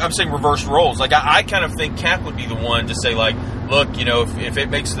way though, I'm saying reverse roles. Like I kind of think Cap would be the one to say, like, look, you know, if it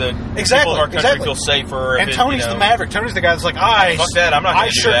makes the Exactly, people of our country exactly. feel safer, And if it, Tony's you know, the maverick. Tony's the guy that's like, I Fuck that, I'm not gonna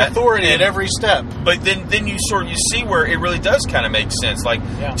do shirk that. authority And- at every step. But then you see where it really does kind of make sense. Like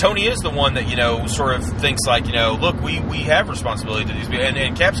Yeah. Tony is the one that, you know, sort of thinks like, you know, look, we have responsibility to these people,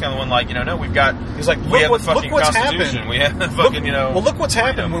 and Cap's kind of the one like, you know, no, we've got. He's like, we have look the fucking what's Constitution. happened. We have the fucking, you know. Well, look what's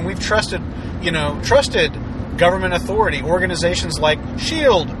happened freedom. when we've trusted government authority, organizations like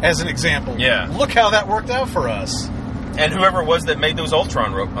S.H.I.E.L.D. as an example. Yeah. Look how that worked out for us. And whoever it was that made those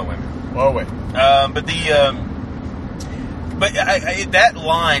Ultron rope. Oh wait. Oh, wait. But that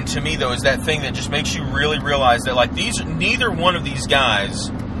line to me though is that thing that just makes you really realize that like neither one of these guys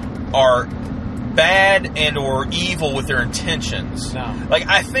are bad and or evil with their intentions. No. Like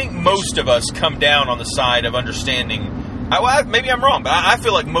I think most of us come down on the side of understanding. Maybe I'm wrong, but I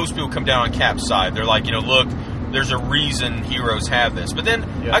feel like most people come down on Cap's side. They're like, you know, look, there's a reason heroes have this. But then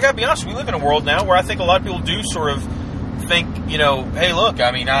Yeah. I gotta be honest, we live in a world now where I think a lot of people do sort of think, you know, hey, look,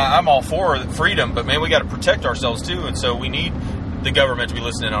 I mean, I'm all for freedom, but man, we got to protect ourselves too, and so we need the government to be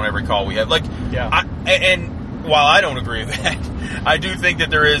listening on every call we have. Like, Yeah. And while I don't agree with that, I do think that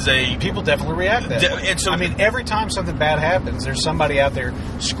there is a People definitely react that way. and so I mean, every time something bad happens, there's somebody out there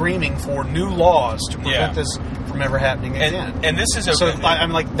screaming for new laws to prevent Yeah. this from ever happening again. and this is So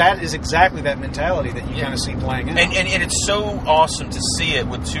I'm like, that is exactly that mentality that you Yeah. kind of see playing out. And it's so awesome to see it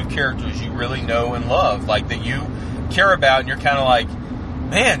with two characters you really know and love, like that you care about, and you're kind of like,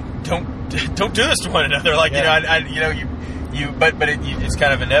 man, don't do this to one another. Like Yeah. but it's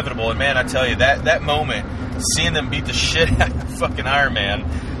kind of inevitable. And man, I tell you that moment, seeing them beat the shit out of fucking Iron Man,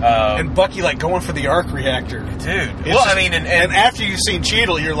 and Bucky like going for the arc reactor. dude. It's Well, just- I mean, and after you've seen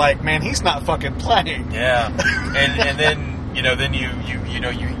Cheadle, you're like, man, he's not fucking playing. yeah, and then. You know, then you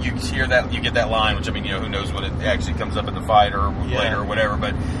hear that, you get that line, which I mean, you know, who knows what it actually comes up in the fight or Yeah. later or whatever,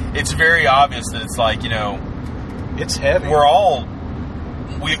 but it's very obvious that it's like, you know, It's heavy. we're all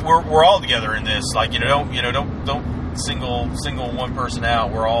together in this. Like, don't single one person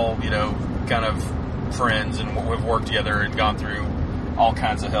out. We're all, you know, kind of friends, and we've worked together and gone through all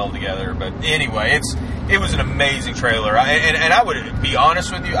kinds of hell together. But anyway, it was an amazing trailer. And I would be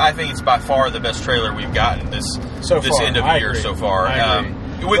honest with you, I think it's by far the best trailer we've gotten this So far. end of I the year agree. so far. I agree.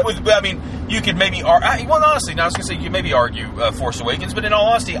 I mean, you could maybe honestly, now I was going to say you could maybe argue Force Awakens, but in all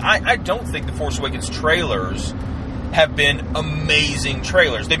honesty, I don't think the Force Awakens trailers have been amazing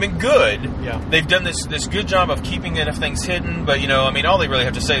trailers. They've been good. Yeah. They've done this good job of keeping enough things hidden, but, you know, I mean, all they really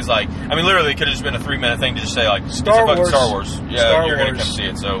have to say is, like, I mean, literally, it could have just been a 3-minute thing to just say, like, Star it's a fucking Wars. Star Wars. Yeah, Star you're going to Wars. come see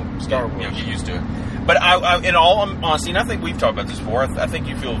it, so, Star you know, Wars. get used to it. But I in all honesty, and I think we've talked about this before, I think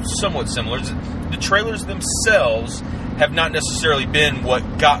you feel somewhat similar. The trailers themselves have not necessarily been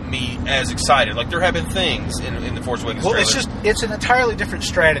what got me as excited. Like, there have been things in the Force Awakens Well, trailers. it's an entirely different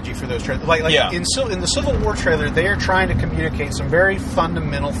strategy for those trailers. Like Yeah. in the Civil War trailer, they are trying to communicate some very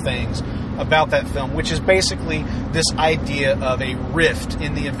fundamental things about that film, which is basically this idea of a rift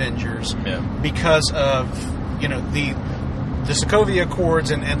in the Avengers Yeah. because of, you know, the Sokovia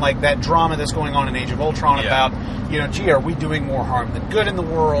Accords and like that drama that's going on in Age of Ultron Yeah. about, you know, gee, are we doing more harm than good in the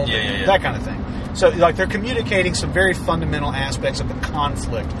world? Yeah. That kind of thing. So, like, they're communicating some very fundamental aspects of the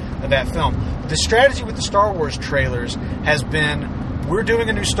conflict of that film. The strategy with the Star Wars trailers has been, we're doing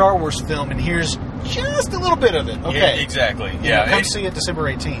a new Star Wars film, and here's just a little bit of it. Okay. Yeah, exactly. You Yeah. know, come see it December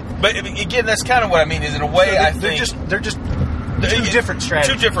 18th. But again, that's kind of what I mean. Is in a way, I they're think just two different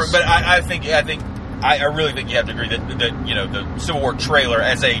strategies. Two different, but I really think you have to agree that you know, the Civil War trailer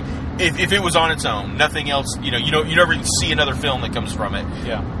as a if it was on its own, nothing else, you know, you never even see another film that comes from it.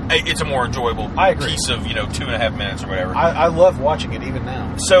 Yeah. It's a more enjoyable I agree. piece of, you know, 2.5 minutes or whatever. I love watching it even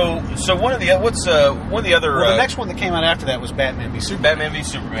now. So one of the other Well, the next one that came out after that was Batman v Superman. Batman v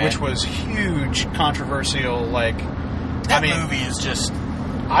Superman, which was huge, controversial. Like, that movie is just.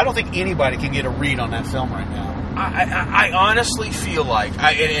 I don't think anybody can get a read on that film right now. I honestly feel like,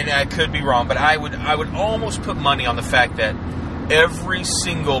 and I could be wrong, but I would almost put money on the fact that every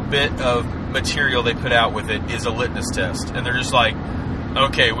single bit of material they put out with it is a litmus test, and they're just like,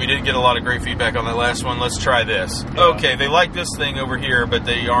 okay, we didn't get a lot of great feedback on that last one. Let's try this. Yeah. Okay, they like this thing over here, but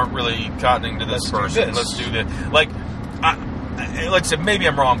they aren't really cottoning to this Let's do person. this. Let's do this. Like I said, maybe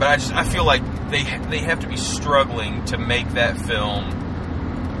I'm wrong, but I feel like they have to be struggling to make that film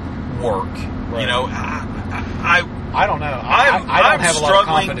work. Right. You know, I don't know. I don't I'm have a lot of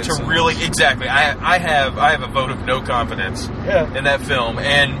struggling confidence to in really this. exactly. I have a vote of no confidence Yeah. in that film,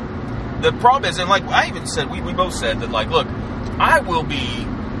 and the problem is, and like I even said, we both said that, like, look, I will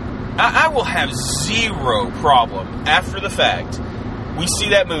have zero problem after the fact. We see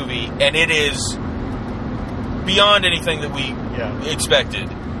that movie, and it is beyond anything that we Yeah. expected.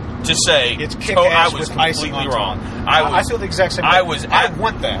 to say it's kick-ass I was with icing completely on top. wrong. I feel the exact same way. I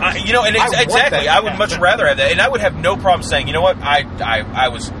want that. Exactly. I would much rather have that, and I would have no problem saying, you know what, I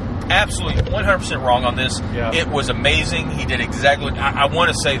was absolutely 100% wrong on this. Yeah. It was amazing. He did exactly what I want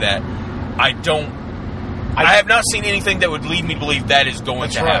to say that. I have not seen anything that would lead me to believe that is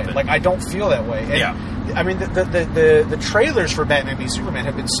going to happen. Like, I don't feel that way. And, I mean, the trailers for Batman v Superman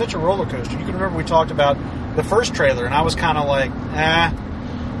have been such a roller coaster. You can remember we talked about the first trailer, and I was kind of like,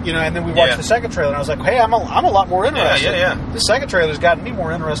 and then we watched the second trailer, and I was like, hey, I'm a lot more interested. The second trailer's gotten me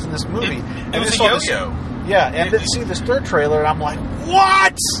more interested in this movie. It was a yo-yo. And then see this third trailer, and I'm like,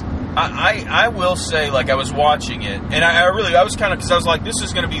 what? I will say, like, I was watching it, and I was kind of, because I was like, this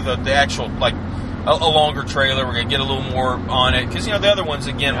is going to be the actual, like, a longer trailer. We're going to get a little more on it, because, the other ones,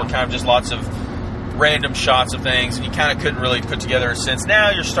 again, were kind of just lots of random shots of things, and you kind of couldn't really put together a sense.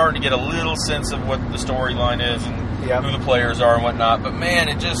 Now you're starting to get a little sense of what the storyline is and who the players are and whatnot, but man,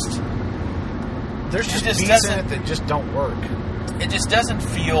 there's just beats in it that just don't work. It just doesn't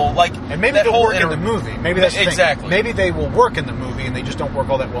feel like... And maybe they'll work in the movie. Maybe that's the exactly. thing. Maybe they will work in the movie, and they just don't work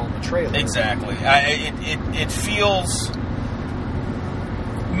all that well in the trailer. Exactly. It feels...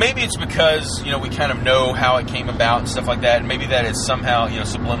 Maybe it's because, we kind of know how it came about and stuff like that, and maybe that is somehow,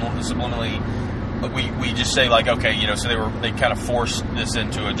 subliminally... We just say, like, okay, so they kind of forced this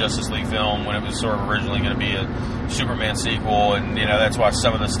into a Justice League film when it was sort of originally going to be a Superman sequel, and, that's why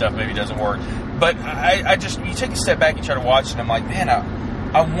some of the stuff maybe doesn't work. But you take a step back and try to watch it, and I'm like, man,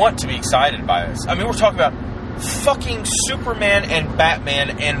 I want to be excited by this. I mean, we're talking about fucking Superman and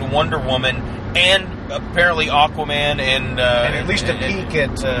Batman and Wonder Woman and apparently Aquaman and at least a peek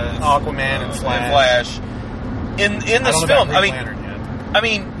at Aquaman and Flash. In this film. I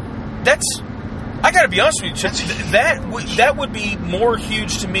mean, that's... I got to be honest with you, that would be more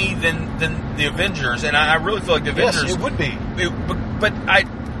huge to me than the Avengers, and I really feel like the Avengers... Yes, it would be. But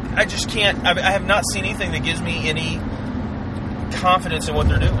I just can't... I have not seen anything that gives me any confidence in what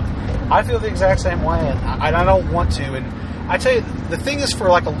they're doing. I feel the exact same way, and I don't want to. And I tell you, the thing is, for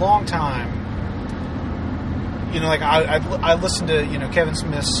like a long time, like I listened to Kevin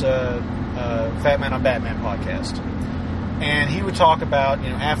Smith's Fat Man on Batman podcast, and he would talk about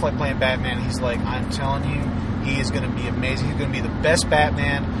Affleck playing Batman. He's like, I'm telling you, he is going to be amazing. He's going to be the best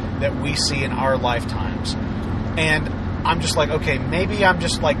Batman that we see in our lifetimes. And I'm just like, okay, maybe I'm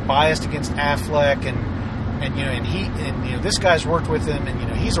just like biased against Affleck, and this guy's worked with him,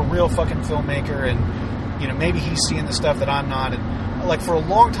 and he's a real fucking filmmaker, and maybe he's seeing the stuff that I'm not. And like for a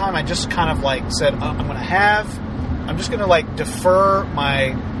long time, I just kind of like said, I'm just gonna like defer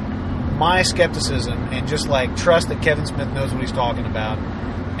my skepticism and just like trust that Kevin Smith knows what he's talking about,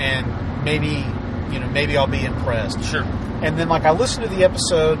 and maybe I'll be impressed. Sure. And then like I listened to the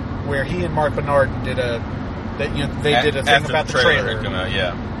episode where he and Mark Bernard did a thing about the trailer. Come out,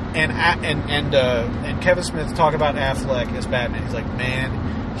 yeah. And Kevin Smith talked about Affleck as Batman. He's like,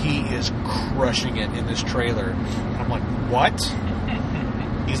 man, he is crushing it in this trailer. And I'm like, what?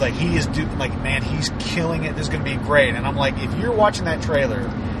 He's like, man, he's killing it. This is going to be great. And I'm like, if you're watching that trailer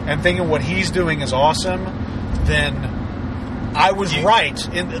and thinking what he's doing is awesome, then I was right.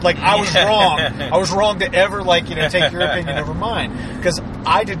 I was wrong. I was wrong to ever take your opinion over mine, because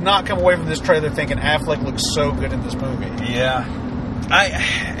I did not come away from this trailer thinking Affleck looks so good in this movie. Yeah.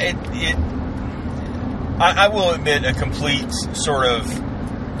 I will admit a complete sort of...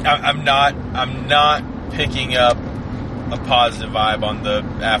 I'm not picking up a positive vibe on the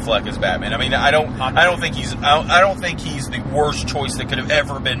Affleck as Batman. I mean, I don't think he's the worst choice that could have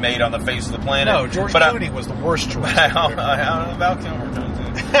ever been made on the face of the planet. No, George Clooney was the worst choice. I don't know about Kilmer.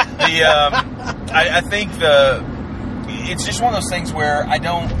 I think it's just one of those things where I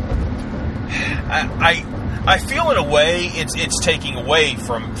feel in a way it's taking away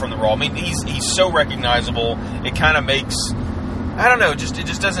from the role. I mean, he's so recognizable. It kind of makes, I don't know, it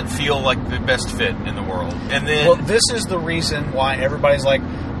just doesn't feel like the best fit in the world. And then, this is the reason why everybody's like,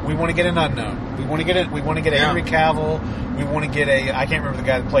 we want to get an unknown. We want to get a Henry Cavill. We want to get I can't remember the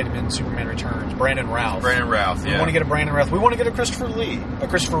guy that played him in Superman Returns, Brandon Routh. Yeah. We want to get a Brandon Routh. We want to get a Christopher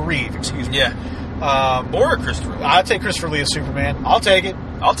Reeve, excuse me. Yeah. Or a Christopher Lee. I'll take Christopher Lee as Superman. I'll take it.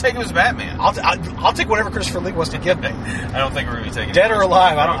 I'll take him as Batman. I'll take whatever Christopher Lee wants to give me. I don't think we're going to be taking dead or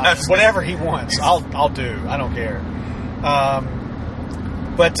alive. Whatever he wants, I'll do. I don't care.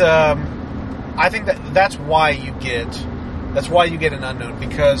 But I think that's why you get an unknown,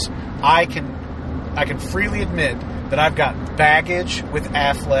 because I can freely admit that I've got baggage with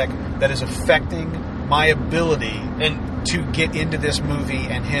Affleck that is affecting my ability to get into this movie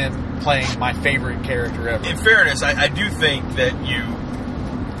and him playing my favorite character ever. In fairness, I do think that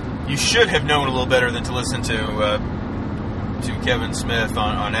you should have known a little better than to listen to to Kevin Smith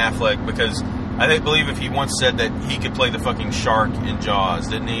on Affleck, because I believe if he once said that he could play the fucking shark in Jaws,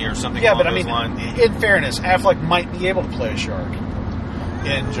 didn't he, or something along those lines? In fairness, Affleck might be able to play a shark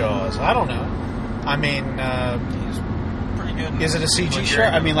in Jaws. I don't know. I mean, he's pretty good. Is it a CG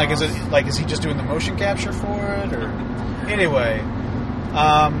shark? I mean, like, is he just doing the motion capture for it, or anyway?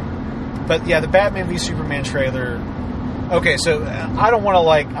 But yeah, the Batman v Superman trailer. Okay, so I don't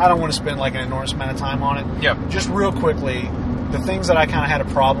want to spend like an enormous amount of time on it. Yeah. Just real quickly, the things that I kind of had a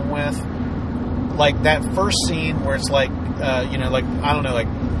problem with, like that first scene where it's like, like, I don't know, like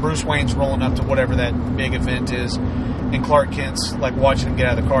Bruce Wayne's rolling up to whatever that big event is, and Clark Kent's like watching him get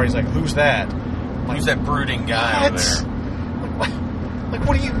out of the car. He's like, "Who's that?" Like, who's that brooding guy over there? Like,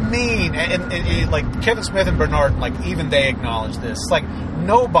 what do you mean? And like Kevin Smith and Bernard, like even they acknowledge this. It's like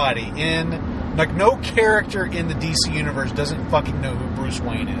nobody no character in the DC universe doesn't fucking know who Bruce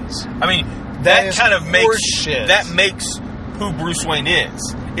Wayne is. I mean, that kind of makes who Bruce Wayne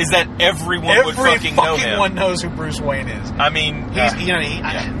is that everyone would fucking know him. Everyone knows who Bruce Wayne is. I mean,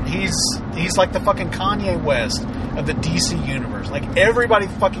 he's like the fucking Kanye West of the DC universe. Like everybody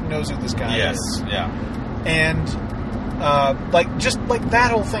fucking knows who this guy is. Yes, yeah. And just like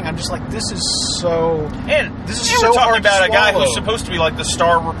that whole thing, I'm just like, this is so. And this is so so we're talking hard about to a guy swallow. who's supposed to be like the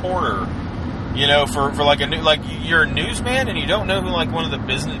star reporter. You know, for like you're a newsman and you don't know who like one of the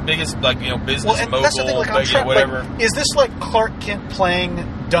biggest business mogul, that's the thing, like, whatever. Like, is this like Clark Kent playing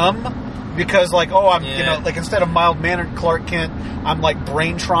dumb? Because like, I'm like instead of mild mannered Clark Kent, I'm like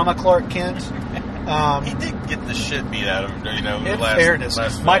brain trauma Clark Kent. He did get the shit beat out of him, in fairness,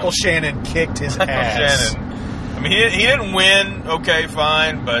 last Michael Shannon kicked his ass. I mean, he didn't win. Okay,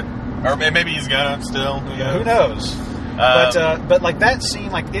 fine, or maybe he's gonna still. Who knows? But like that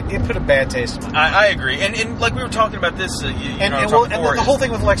scene, like it put a bad taste in my mouth. I agree, and like we were talking about this, and the whole thing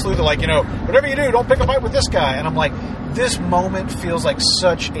with Lex Luthor, like, whatever you do, don't pick a fight with this guy. And I'm like, this moment feels like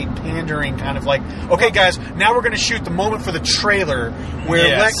such a pandering kind of like, okay, guys, now we're going to shoot the moment for the trailer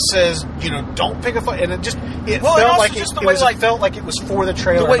where Lex says, don't pick a fight, and it felt like it was for the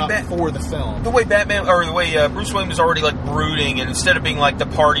trailer, not for the film. The way Batman or the way Bruce Wayne was already like brooding, and instead of being like the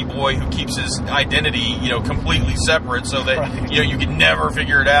party boy who keeps his identity, completely separate, so that you can never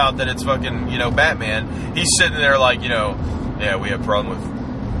figure it out that it's fucking Batman. He's sitting there like, we have a problem with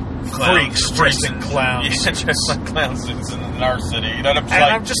freaks dressed in clown suits. Dressed like clown suits in our city.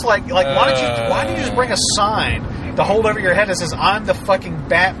 I'm just like why don't you just bring a sign to hold over your head that says, "I'm the fucking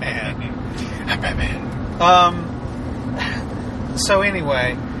Batman." I'm Batman. So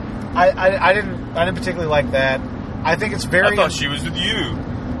anyway, I didn't particularly like that. I think it's very. I thought she was with you.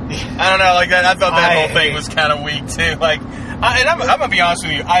 I don't know, like that. I thought that whole thing was kind of weak too. Like, I'm gonna be honest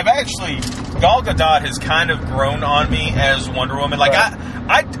with you. Gal Gadot has kind of grown on me as Wonder Woman. Like,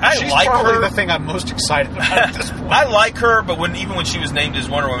 I She's like probably her. the thing I'm most excited about at this point. I like her, but even when she was named as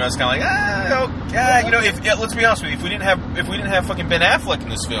Wonder Woman, I was kind of like, let's be honest with you. If we didn't have fucking Ben Affleck in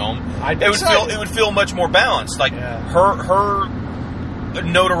this film, it would feel much more balanced. Like her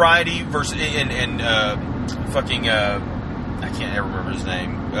notoriety versus I can't ever remember his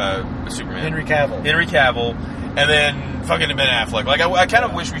name. Superman. Henry Cavill. And then fucking Ben Affleck. Like, I kind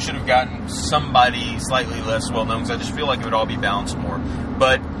of wish we should have gotten somebody slightly less well known, because I just feel like it would all be balanced more.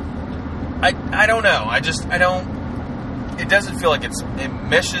 But I don't know. I don't. It doesn't feel like it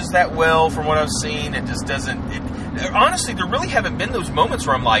meshes that well from what I've seen. It just doesn't. Honestly, there really haven't been those moments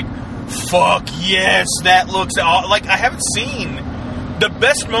where I'm like, fuck yes, that looks like I haven't seen. The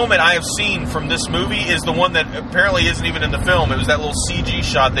best moment I have seen from this movie is the one that apparently isn't even in the film. It was that little CG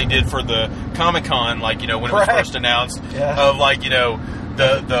shot they did for the Comic-Con, when it was first announced, of the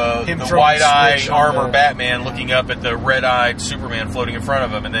white-eye armor Batman looking up at the red-eyed Superman floating in front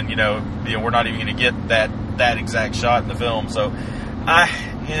of him, and then we're not even going to get that exact shot in the film. So I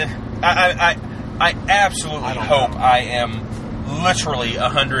absolutely hope I am literally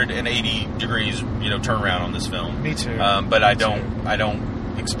 180 degrees, turnaround on this film. Me too. But I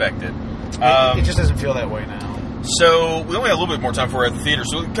don't expect it. It just doesn't feel that way now. So we only have a little bit more time before we're at the theater.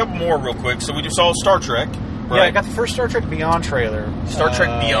 So a couple more real quick. So we just saw Star Trek. Right? Yeah, I got the first Star Trek Beyond trailer. Star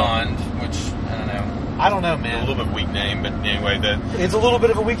Trek Beyond, which I don't know, man. A little bit weak name, but anyway, it's a little bit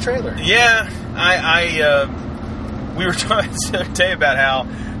of a weak trailer. Yeah, we were talking the other day about how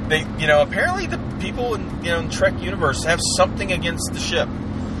they, apparently the people in the Trek universe have something against the ship.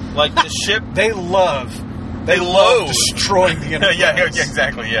 Like the ship, they love destroying the Enterprise. Yeah,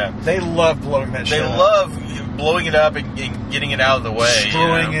 exactly. Yeah, they love blowing that shit. They love blowing it up and getting it out of the way,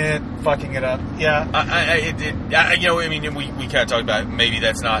 destroying it, fucking it up. Yeah, we kind of talked about maybe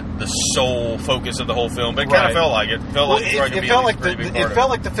that's not the sole focus of the whole film, but it kind of felt like it. It felt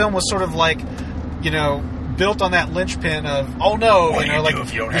like the film was sort of like, built on that linchpin of, oh no, What you do know, you do like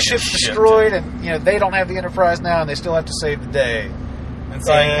if you don't the have your ship's ship destroyed, and you know they don't have the Enterprise now, and they still have to save the day. It's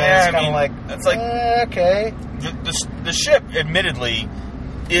like, yeah, it's I kind mean, of like, it's like okay. the ship, admittedly,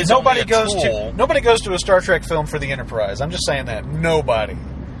 is Nobody only a goes tool, to nobody goes to a Star Trek film for the Enterprise. I'm just saying that nobody.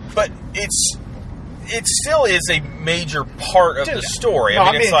 but it still is a major part of the story. No,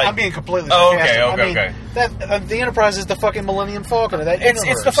 I mean, I'm being completely Oh, sarcastic. okay. I mean, that the Enterprise is the fucking Millennium Falcon of that It's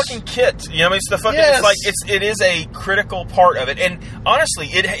universe. the fucking kit. You know, what I mean, it's the fucking. Yes. It's like it is a critical part of it, and honestly,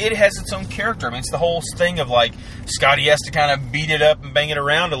 it has its own character. I mean, it's the whole thing of like Scotty has to kind of beat it up and bang it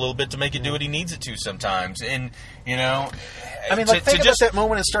around a little bit to make it do what he needs it to sometimes, and you know. I mean, like, think about that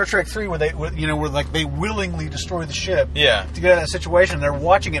moment in Star Trek 3 where they willingly destroy the ship to get out of that situation. They're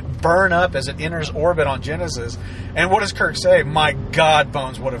watching it burn up as it enters orbit on Genesis. And what does Kirk say? My God,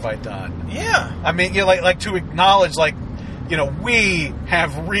 Bones, what have I done? Yeah. I mean, you know, like to acknowledge, like, you know, we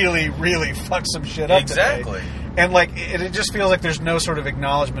have really, really fucked some shit up Exactly. today. And, like, it just feels like there's no sort of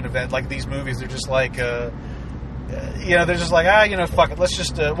acknowledgement of that. Like, these movies, they're just like... you know, they're just like, fuck it. Let's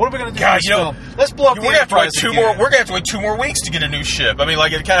just, what are we going to do with this film? Let's blow up the Enterprise again. We're going to have to wait 2 more weeks to get a new ship. I mean,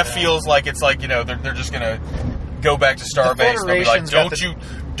 like, it kind of feels like it's like, you know, they're just going to go back to Starbase and they'll be like,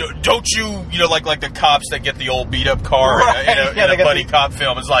 don't you, you know, like the cops that get the old beat up car Right. in a buddy cop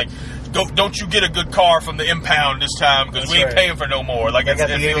film. It's like, don't you get a good car from the impound this time because we ain't paying for no more. Like, they got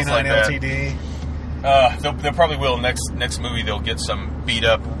it the feels 89 like LTD. that. They probably will. Next movie, they'll get some beat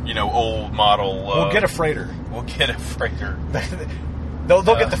up, you know, old model. We'll get a freighter. We'll get a freighter. They'll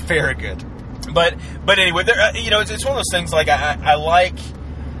get the Farragut. But anyway, you know, it's one of those things. Like I like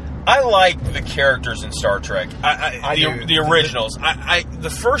the characters in Star Trek. The originals. The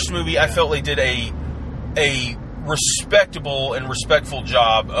first movie, I felt they did a respectable and respectful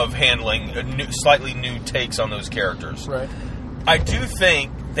job of handling slightly new takes on those characters. Right. I do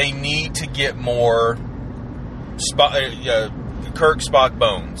think they need to get more Kirk, Spock,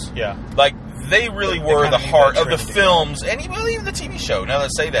 Bones. Yeah. Like, they really were the heart of the films, and even the TV show, now that I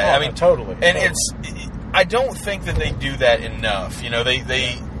say that. Oh, I mean, totally. And I don't think that they do that enough. You know,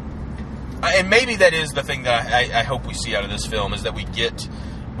 and maybe that is the thing that I hope we see out of this film, is that we get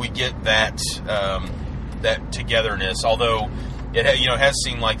that that togetherness, although it has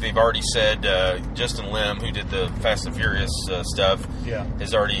seemed like they've already said Justin Lin, who did the Fast and Furious stuff,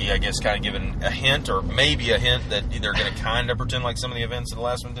 has already, I guess, kind of given a hint, or maybe a hint, that they're going to kind of pretend like some of the events of the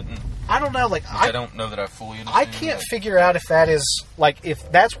last one didn't. I don't know. Like, I don't know that I fully understand. I can't figure out if that is, like, if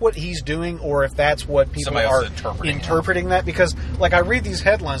that's what he's doing or if that's what people are interpreting that. Because, like, I read these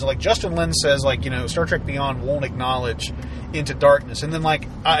headlines, like, Justin Lin says, like, you know, Star Trek Beyond won't acknowledge Into Darkness. And then, like,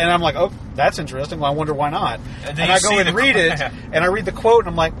 and I'm like, oh, that's interesting. Well, I wonder why not. And I go and read it, and I read the quote, and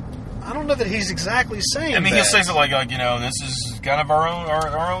I'm like, I don't know that he's exactly saying that. I mean, he'll say something like, you know, this is kind of our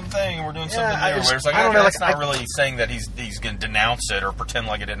own thing, and we're doing something new. It's like, I don't know, that's not really saying that he's going to denounce it or pretend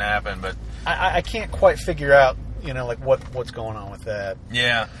like it didn't happen, but... I can't quite figure out, you know, like, what's going on with that.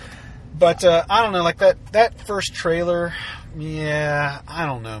 Yeah. But, I don't know, like, that first trailer, I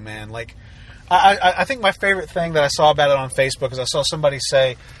don't know, man. Like, I think my favorite thing that I saw about it on Facebook is I saw somebody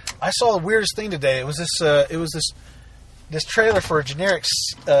say, I saw the weirdest thing today. It was this trailer for a generic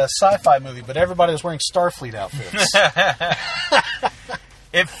sci-fi movie, but everybody was wearing Starfleet outfits.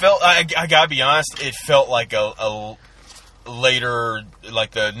 It felt, I gotta be honest, it felt like a later,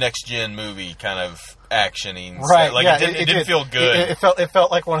 like the next gen movie kind of actioning. Right. Like, yeah, it didn't feel good. It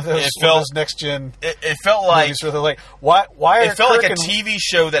felt like one of those next gen. It felt like movies where they're like, why it felt like a TV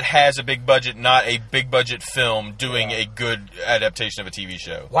show that has a big budget, not a big budget film doing a good adaptation of a TV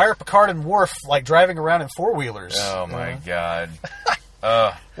show. Why are Picard and Worf like driving around in 4-wheelers? Oh my god.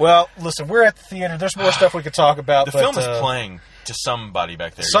 Well, listen, we're at the theater. There's more stuff we could talk about. The film is playing to somebody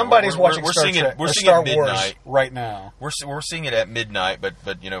back there. Somebody's watching we're Star seeing Trek, it. We're seeing Star it at midnight right now. We're seeing it at midnight, but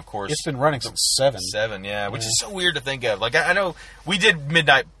you know, of course, it's been running since 7. 7, yeah, which is so weird to think of. Like, I know we did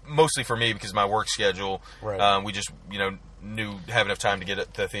midnight mostly for me because of my work schedule. Right. We just knew have enough time to get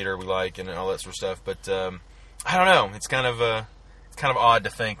at the theater we like and all that sort of stuff. But I don't know. It's kind of odd to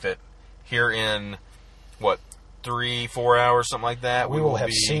think that here in 3-4 hours, something like that, we will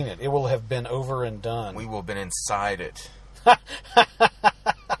have seen it. It will have been over and done. We will have been inside it.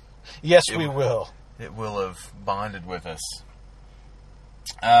 Yes, we will. It will have bonded with us.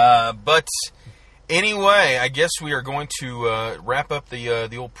 But anyway, I guess we are going to wrap up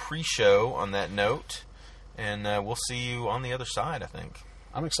the old pre-show on that note, and we'll see you on the other side, I think.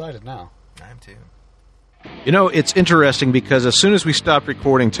 I'm excited now. I am too. You know, it's interesting because as soon as we stopped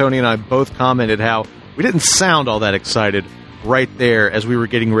recording, Tony and I both commented how we didn't sound all that excited right there as we were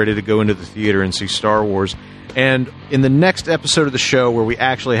getting ready to go into the theater and see Star Wars. And in the next episode of the show, where we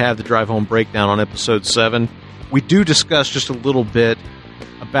actually have the Drive Home Breakdown on episode 7, we do discuss just a little bit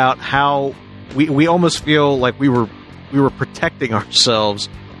about how we almost feel like we were protecting ourselves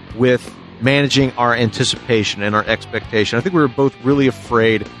with managing our anticipation and our expectation. I think we were both really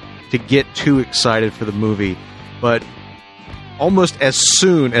afraid to get too excited for the movie, but almost as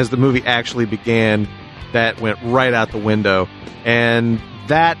soon as the movie actually began, that went right out the window. And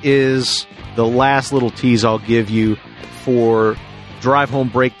that is the last little tease I'll give you for Drive Home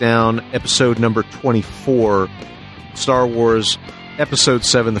Breakdown episode number 24, Star Wars episode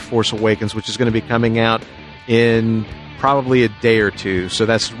 7, The Force Awakens, which is going to be coming out in probably a day or two. So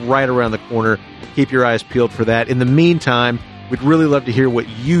that's right around the corner. Keep your eyes peeled for that. In the meantime, we'd really love to hear what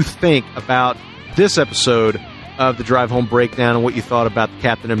you think about this episode of the Drive Home Breakdown and what you thought about the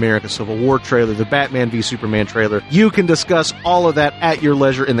Captain America Civil War trailer, the Batman v Superman trailer. You can discuss all of that at your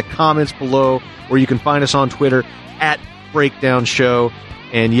leisure in the comments below, or you can find us on Twitter at Breakdown Show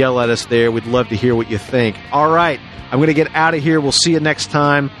and yell at us there. We'd love to hear what you think. All right, I'm going to get out of here. We'll see you next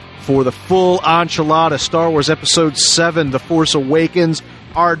time for the full enchilada, Star Wars Episode 7, The Force Awakens,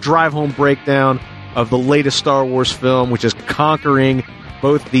 our Drive Home Breakdown of the latest Star Wars film, which is conquering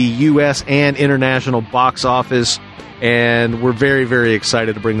both the U.S. and international box office, and we're very, very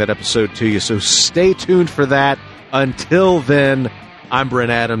excited to bring that episode to you. So stay tuned for that. Until then, I'm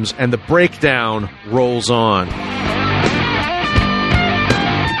Brent Adams, and the breakdown rolls on.